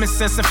human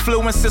sense.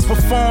 Influences were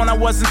formed, I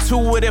wasn't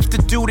intuitive to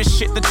do this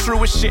shit. The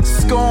truest shit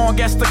scorn,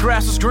 guess the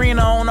grass was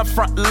greener on the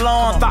front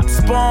lawn. Thoughts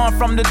spawn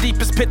from the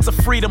deepest pits of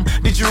freedom.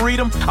 Did you read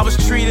them? I was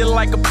treated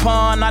like a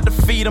pawn, I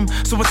defeat them.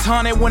 So it's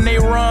haunted when they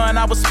run,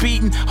 I was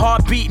beaten,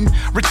 heart beating,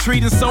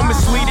 retreating. So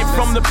misleaded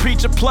from the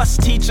preacher plus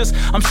teachers.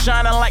 I'm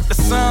shining like the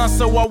sun,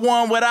 so I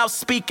won without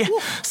speaking.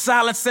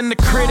 Silencing the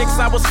critics,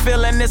 I was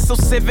feeling it so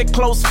civic.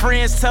 Close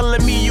friends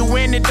telling me you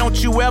in it,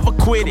 don't you ever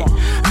quit it.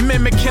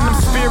 Mimicking them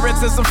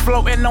spirits as I'm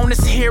floating on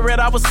this hear it.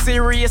 I was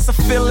serious, I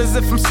feel as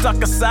if I'm stuck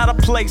inside a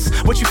place.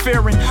 What you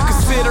fearing?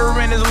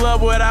 Considering is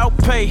love without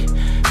pay.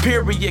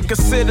 Period.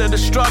 Consider the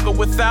struggle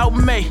without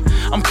me.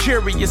 I'm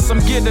curious, I'm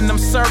getting them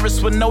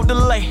service with no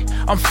delay.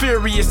 I'm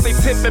furious, they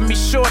tipping me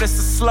short, it's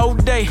a slow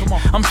day.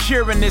 I'm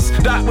curing this,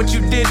 doc, what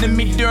you did to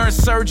me during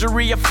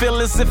surgery. I feel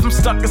as if I'm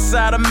stuck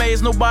inside a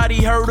maze,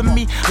 nobody heard of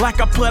me.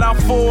 Like I put out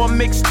 4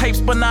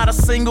 mixtapes, but not a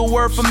single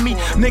word for me.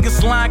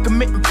 Niggas lying,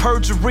 committing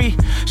perjury.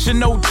 Should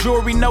no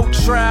jury, no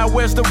trial.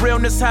 Where's the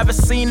realness? Haven't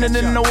seen it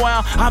in a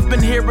while. I've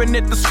been hearing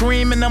it, the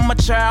screaming of my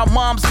child.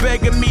 Mom's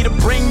begging me to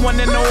bring one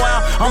in a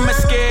while. I'm as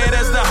scared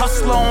as the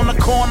hustler on the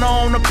corner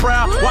on the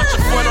prowl. Watch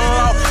it for the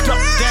law, duck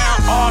down,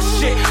 oh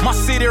shit. My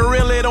city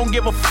really don't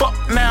give a fuck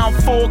now.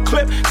 Full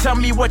clip, tell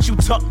me what you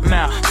took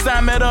now.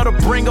 Simon to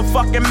bring a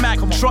fucking Mac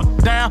truck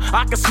down.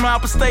 I can smile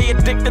but stay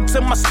addicted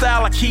to my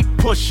style, I keep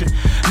pushing.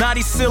 Now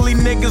these silly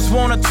niggas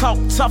wanna talk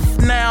tough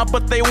now,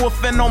 but they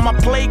woofing on my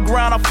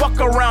playground. I fuck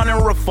around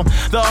and roof them.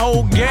 The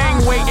whole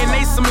gang waiting,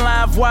 they some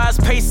live wires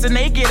pacing,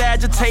 they get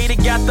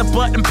agitated. Got the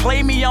button,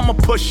 play me, I'ma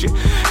push it.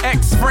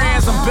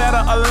 Ex-friends, I'm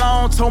better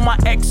alone. Told my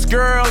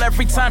ex-girl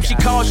every time she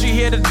calls, she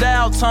hear the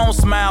dial tone,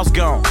 smiles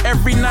gone.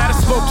 Every night I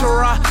spoke to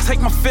her, I take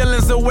my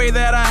feelings away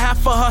that I have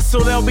for her, so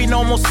there'll be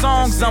no more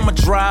songs I'ma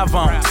drive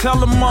on. Tell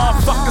them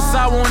motherfuckers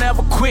I won't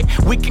ever quit.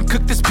 We can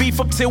cook this beef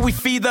up till we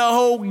feed the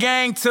whole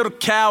gang till the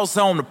cows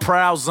on the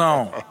prowl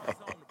zone.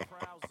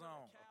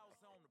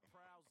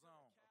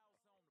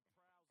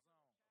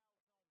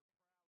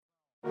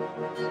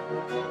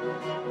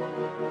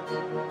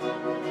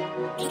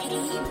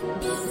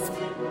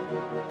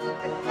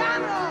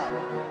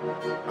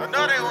 I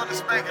know they want to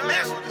spank a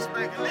list.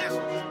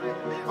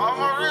 All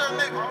my real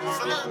niggas,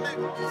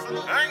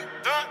 salute. I ain't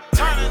done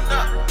turning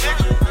up,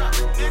 nigga.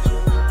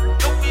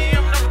 No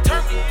BM never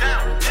turn me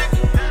down, nigga.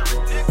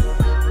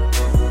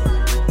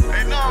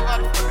 They know I'm about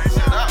to put this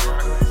shit up,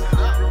 right?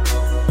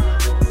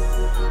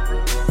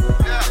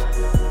 Yeah.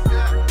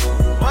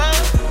 What?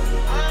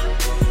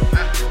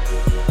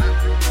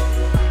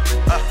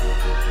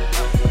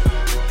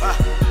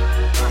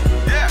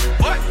 Yeah,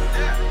 what?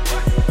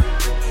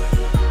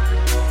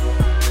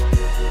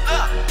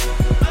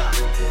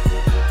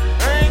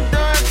 I ain't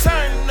done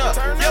turning up.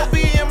 Yo,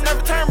 BM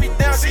never turn me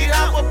down. See,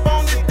 I'm up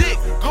on the dick,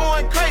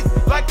 going crazy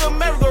like a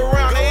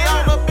merry-go-round. They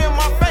all up in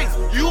my face.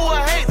 You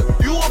a hater,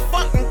 you a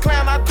fucking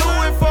clown. I do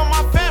it for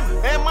my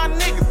family and my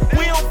niggas.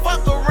 We don't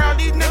fuck around.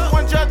 These niggas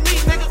want just me,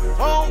 nigga.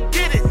 I don't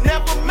get it,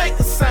 never make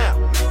a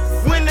sound.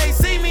 When they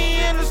see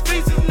me in the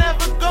streets, it's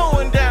never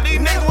going down. These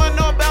niggas wanna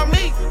know about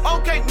me.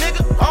 Okay,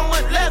 nigga, I'ma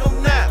let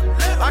them now.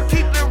 I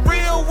keep it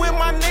real with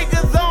my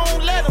niggas, I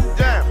don't let them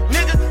down.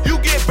 Nigga, you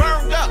get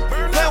burned up.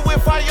 Play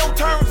with fire, your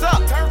turns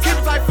up. Keep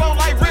it like flow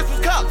like Ritz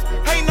with cups.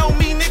 Hey, know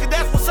me, nigga,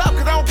 that's what's up,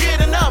 cause I don't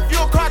get enough. You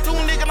a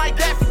cartoon nigga like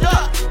Daffy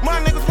Duck. My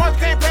niggas once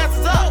can't pass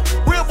us up.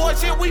 Real boy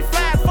shit, we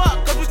fly as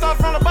fuck, cause we start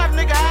from the bottom,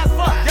 nigga, high as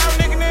fuck. Y'all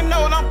niggas didn't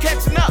know and I'm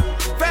catching up.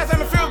 Fast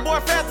and the field, boy,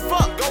 fast as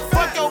fuck. Go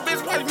fuck your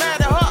bitch, why you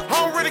mad at her? I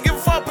don't really give a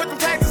fuck, put them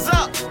taxes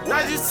up.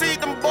 Now you see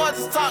them boys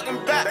is talking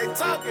back. They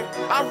talking.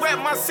 I rap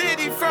my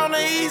city from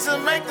the east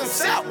and make them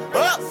shout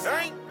up.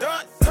 I ain't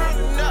done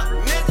turning up,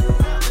 nigga.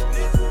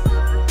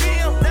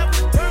 BM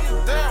never turn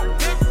it down,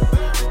 nigga.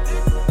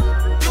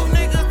 You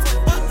niggas a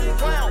fucking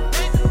clown,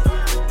 nigga.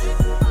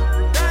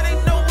 Now they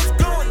know what's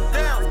going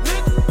down,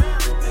 nigga.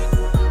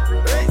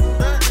 They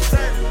done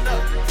turning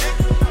up,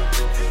 nigga.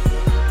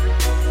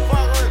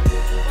 Fuck with it.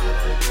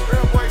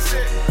 Real boy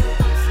shit.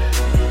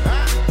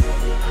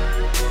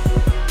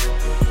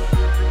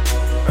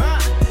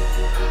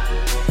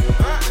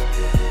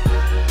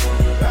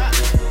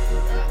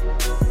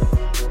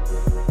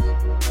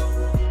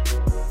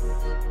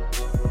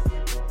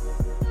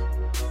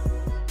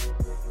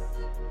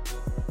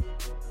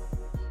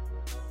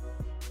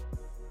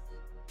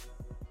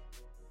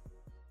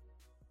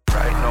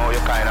 Right now, you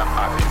kind of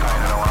happy. I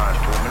don't want to.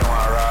 I don't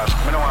want to rush.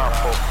 I don't want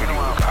to fuck with you.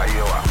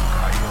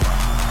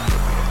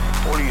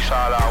 Police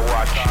all are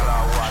watching.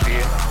 See?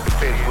 The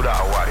place good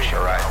are watching,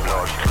 right?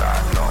 Blood clot,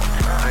 no.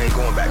 I ain't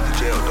going back to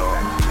jail, dog.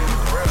 I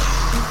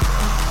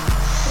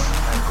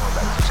ain't going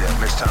back to jail.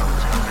 Next time,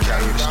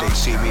 y'all here to stay,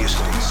 see me, it's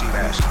gonna be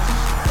massive.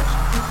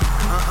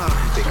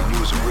 Thinking you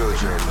was a real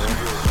jail, man.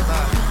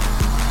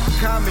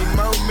 Call me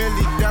Mo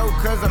Millie Doe,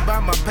 cause I'm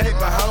about my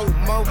paper hoe.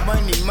 More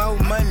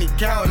money,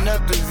 counting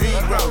up to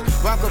zero.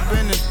 Walk up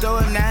in the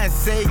store now and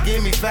say,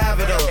 give me 5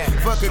 of those.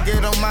 Fuck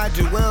get on my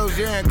jewels,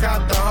 yeah, and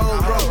cop the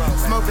whole row.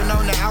 Smoking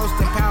on the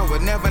Austin Power,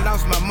 never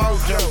lost my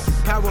mojo.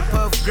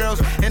 Powerpuff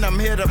Girls, and I'm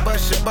here to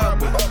bust your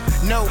bubble.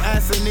 No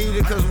answer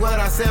needed, cause what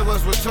I said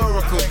was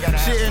rhetorical.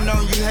 Shitting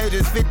on you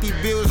haters, 50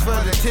 bills for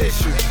the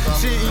tissue.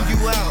 Shitting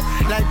you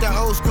out like the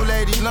old school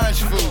lady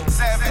lunch food.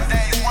 7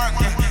 days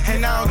working,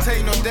 and I don't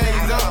take no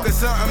days off. Cause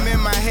something in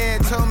my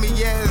head told me,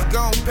 yeah, it's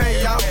gon'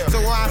 pay off. So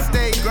I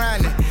stay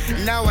grinding,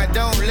 now I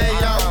don't lay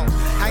off.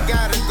 I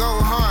gotta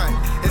go hard,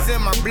 it's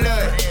in my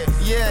blood.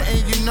 Yeah,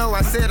 and you know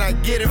I said I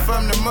get it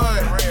from the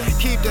mud.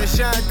 Keep the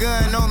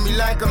shotgun on me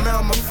like I'm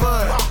Elmer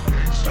Fudd.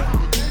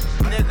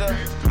 Nigga, look,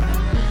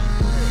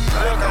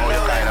 I know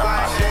they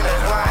watching,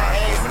 that's why I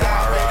ain't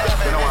stopping.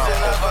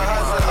 Definition of a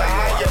hustler,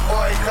 how your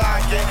boy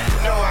clocking.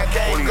 No, I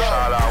can't go,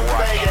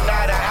 begging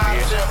not an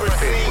option.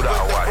 Proceed with the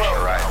broke,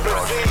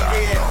 proceed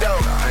getting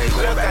dope.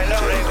 Look, I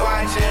know they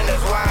watching,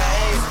 that's why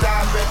I ain't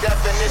stopping.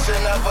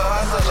 Definition of a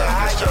hustler,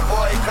 how your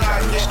boy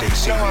clocking.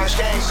 No, I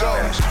can't go,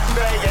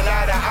 begging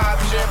not an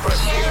option.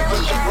 Proceed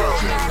with the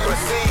broke,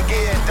 proceed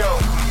getting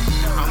dope.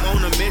 I'm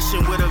on a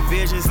mission with a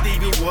vision,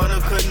 Stevie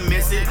Wonder couldn't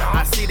miss it.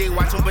 I see they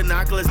watching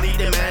binoculars, need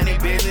to mind their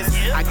business.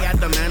 I got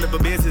the mind of a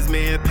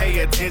businessman, pay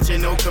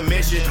attention, no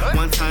commission.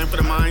 One time for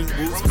the mind,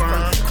 roots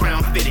firm,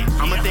 crown fitted.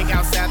 I'ma think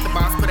outside the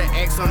box, put an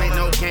X on it,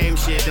 no game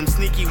shit. Them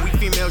sneaky weak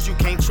females you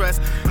can't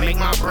trust, make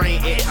my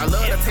brain itch. I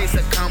love the taste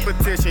of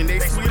competition, they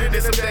sweeter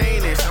than some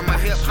Danish. I'm a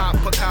hip hop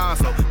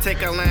Picasso,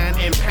 take a line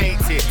and paint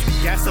it.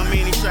 Got so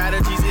many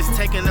strategies, it's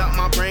taking up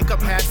my brain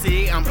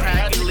capacity. I'm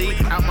practically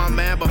out my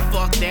mind, but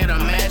fuck that,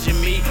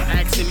 imagine me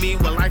asking me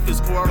what life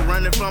is for,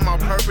 running from my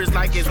purpose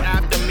like it's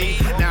after me.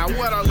 Now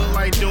what I look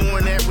like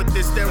doing that with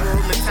this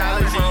steroid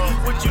mentality?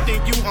 What you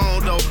think you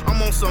own though?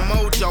 I'm on some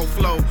mojo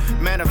flow.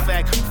 Matter of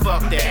fact,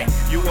 fuck that,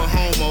 you a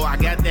homo. I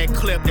got that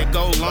clip that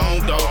go long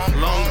though,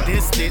 long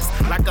distance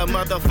like a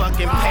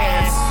motherfucking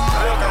pass.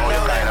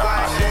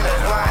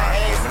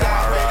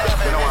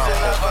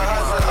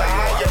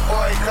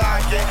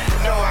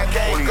 No, I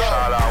can't go.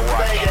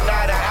 Begging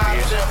not an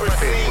option.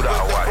 Proceed with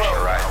the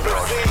broke.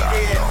 Proceed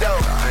getting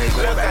dope.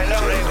 Look, I know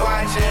they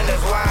watching.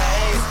 That's why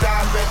I ain't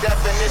stopping.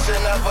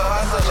 Definition of a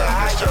hustler.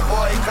 How your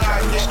boy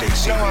clocking?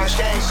 No, I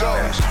can't go.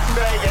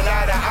 Begging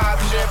not an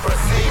option.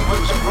 Proceed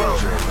with the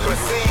broke.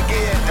 Proceed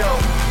getting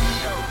dope.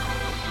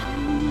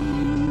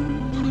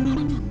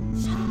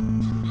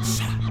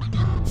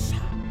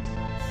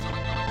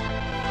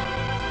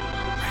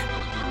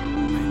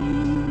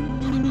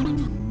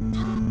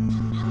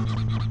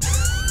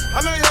 I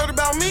know you heard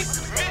about me.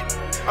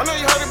 I know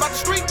you heard about the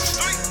streets.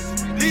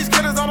 These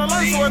killers on the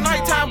lane, so at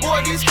nighttime,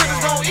 boy, these killers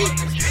gon' eat.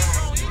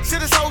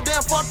 Shit is so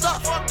damn fucked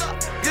up.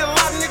 Get a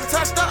lot of niggas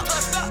touched up.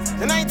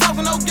 And I ain't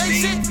talking no gay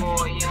shit,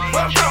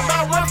 but I'm talking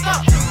about roughed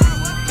up.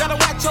 Gotta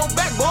watch your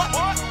back, boy.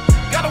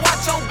 Gotta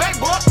watch your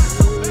back, boy.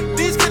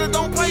 These killers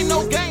don't play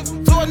no games,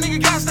 so a nigga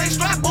gotta stay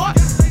strapped, boy.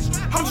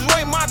 I'm just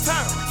waiting my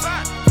time.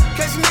 In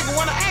case a nigga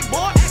wanna act,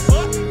 boy.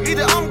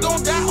 Either I'm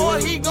gon' die or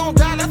he gon'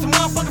 die. That's a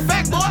motherfucking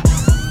fact, boy.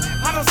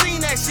 I done seen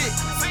that shit.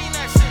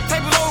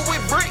 Tape it over with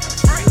brick.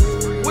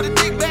 With a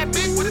big bad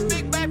bitch.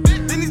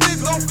 Then these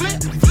niggas gon' flip.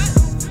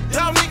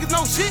 Y'all niggas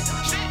know shit.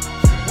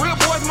 Real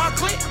boys my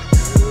clique.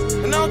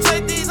 And I don't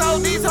take these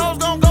hoes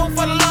gon' go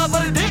for the love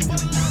of the dick.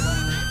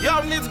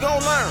 Y'all niggas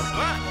gon' learn.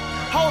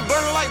 Hoes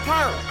burning like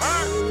perm.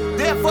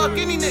 They'll fuck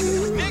any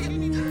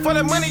nigga. For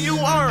the money you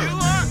earn.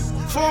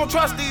 So I don't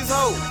trust these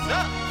hoes.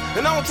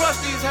 And I don't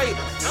trust these haters.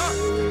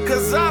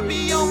 Cause I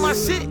be on my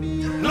shit.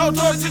 No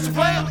choice, just a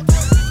player.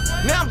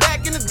 Now I'm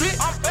back in the bitch.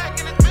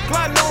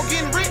 Plotting on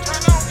getting rich.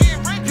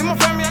 Get my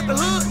family out the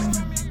hood.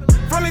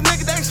 From these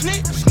niggas they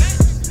snitch.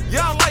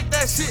 Y'all like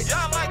that shit.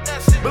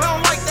 But I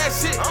don't like that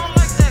shit.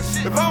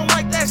 If I don't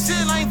like that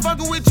shit, I ain't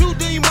fucking with you,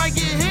 then you might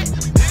get hit.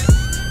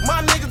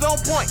 My niggas on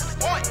point.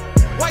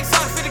 White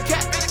side for the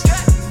cat.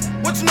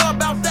 What you know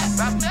about that?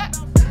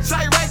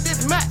 Shawty right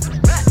this map.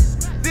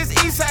 This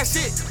east side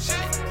shit.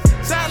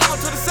 Side on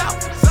to the south.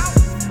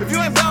 If you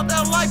ain't about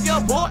that life,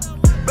 young boy,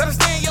 better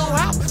stay in your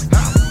house.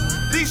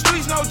 These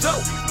streets no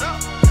joke.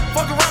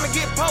 Fuck around and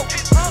get poked.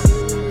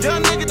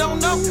 Young nigga don't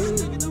know.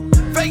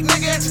 Fake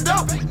nigga at your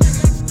door.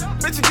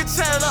 Bitches get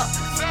set up.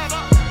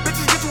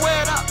 Bitches get you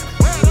weared up.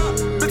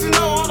 Bitches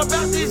know all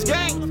about this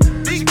game.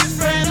 These bitches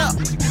fan up.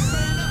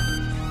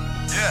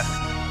 Yeah.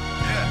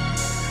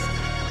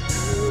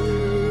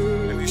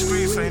 And these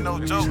streets ain't no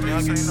joke,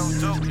 young. Ain't no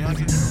joke, young.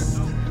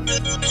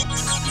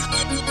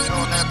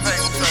 On that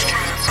paper.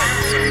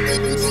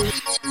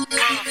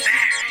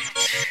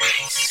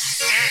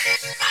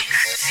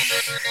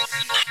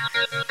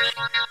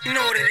 You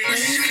know what it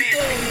is.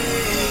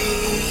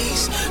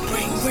 Days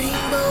bring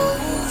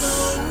rainbows.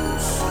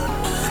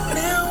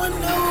 Now I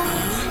know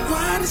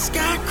why the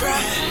sky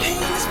cry.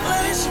 Pain is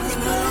splashing in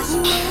the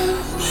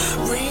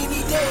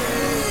rainy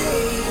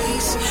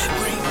days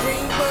bring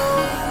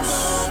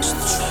rainbows.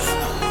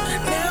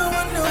 Now I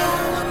know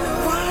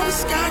why the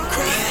sky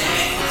cry.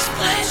 Pain is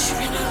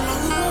splashing in the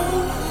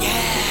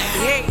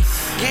yeah.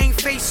 Gang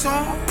face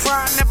on,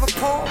 pride never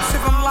pause.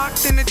 If I'm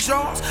locked in the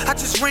jaws, I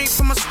just rain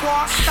from a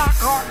squad. Stock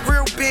heart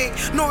real big,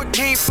 know it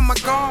came from my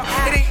guard.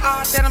 It ain't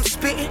odd that I'm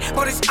spitting,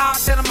 but it's odd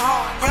that I'm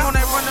hard. I'm on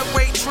that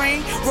runaway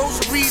train,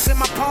 rosaries in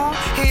my palm,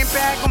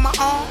 handbag on my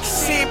arm,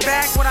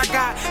 sandbag what I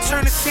got.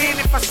 Turn to sand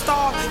if I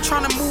starve,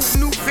 trying to move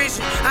new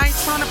vision. I ain't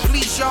trying to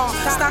please y'all,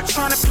 stop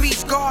trying to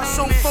please God.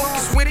 So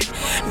focused with it,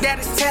 that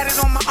is tatted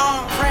on my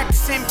arm.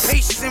 Practicing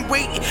patience and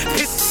waiting,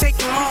 pisses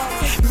taking long.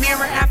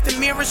 Mirror after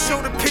mirror,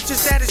 show the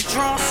pictures that is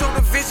drawn. So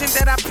the vision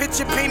that I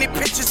picture, painted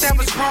pictures that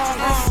was wrong.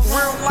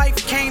 Real life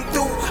came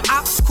through,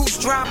 obstacles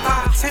drop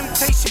by,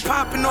 temptation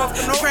popping off,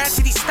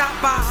 tragedy stop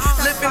by.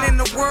 Living in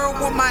the world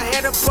with my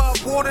head above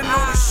water,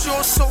 know the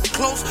shore so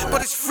close,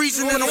 but it's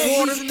freezing in the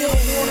water.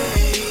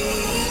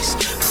 Days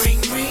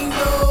bring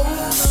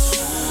rainbows.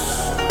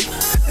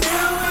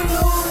 Now I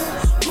know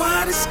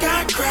why the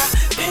sky cry.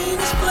 Pain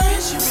is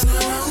splashing in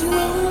the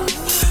road.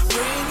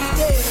 Rainy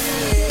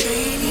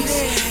days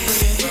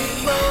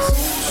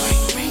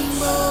bring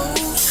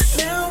rainbows.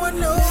 Now I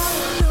know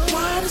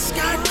why the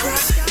sky cry.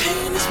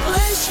 Pain is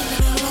splashing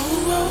in the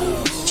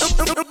road.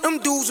 Them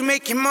dudes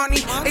making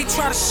money, they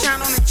try to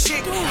shine on the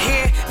chick.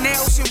 Hair,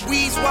 nails, and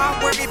weeds while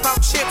I worry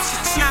about chips.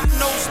 Snot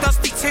nose,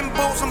 dusty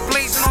Timbos, I'm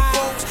blazing on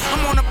boats.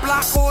 I'm on the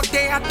block all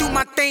day, I do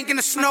my thing in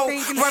the snow.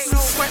 Russell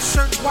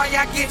sweatshirts, why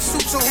I get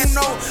suits, so who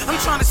know? I'm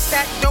trying to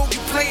stack dough,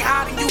 you play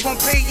hot and you gon'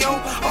 pay, yo.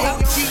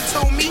 OG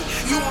told me,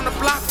 you on the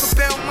block for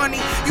bail money.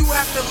 You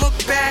have to look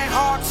bad,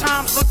 hard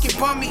times looking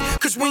bummy.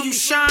 Cause when you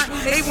shine,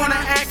 they wanna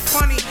act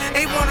funny.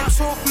 They wanna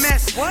talk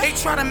mess, they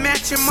try to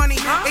match your money.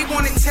 They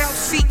wanna tell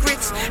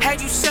Had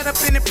you set up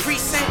in the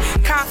precinct?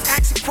 Cops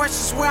asking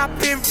questions where I've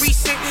been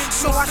recent.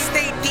 So I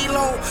stay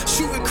D-low,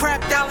 shooting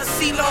crap dollar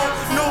C-low.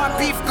 Know I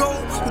beef go,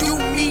 do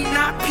me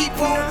not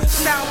people.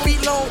 Style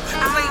below,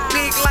 play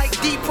big like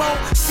Depot.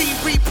 See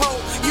repo,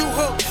 you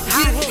hook,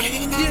 get hooked.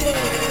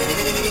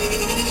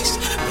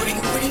 Bring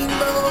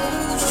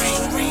rainbows,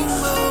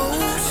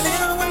 rainbows.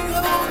 Now I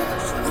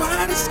know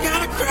why the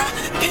sky cry.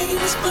 Pain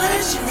is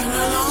pleasure in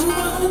the long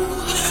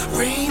road.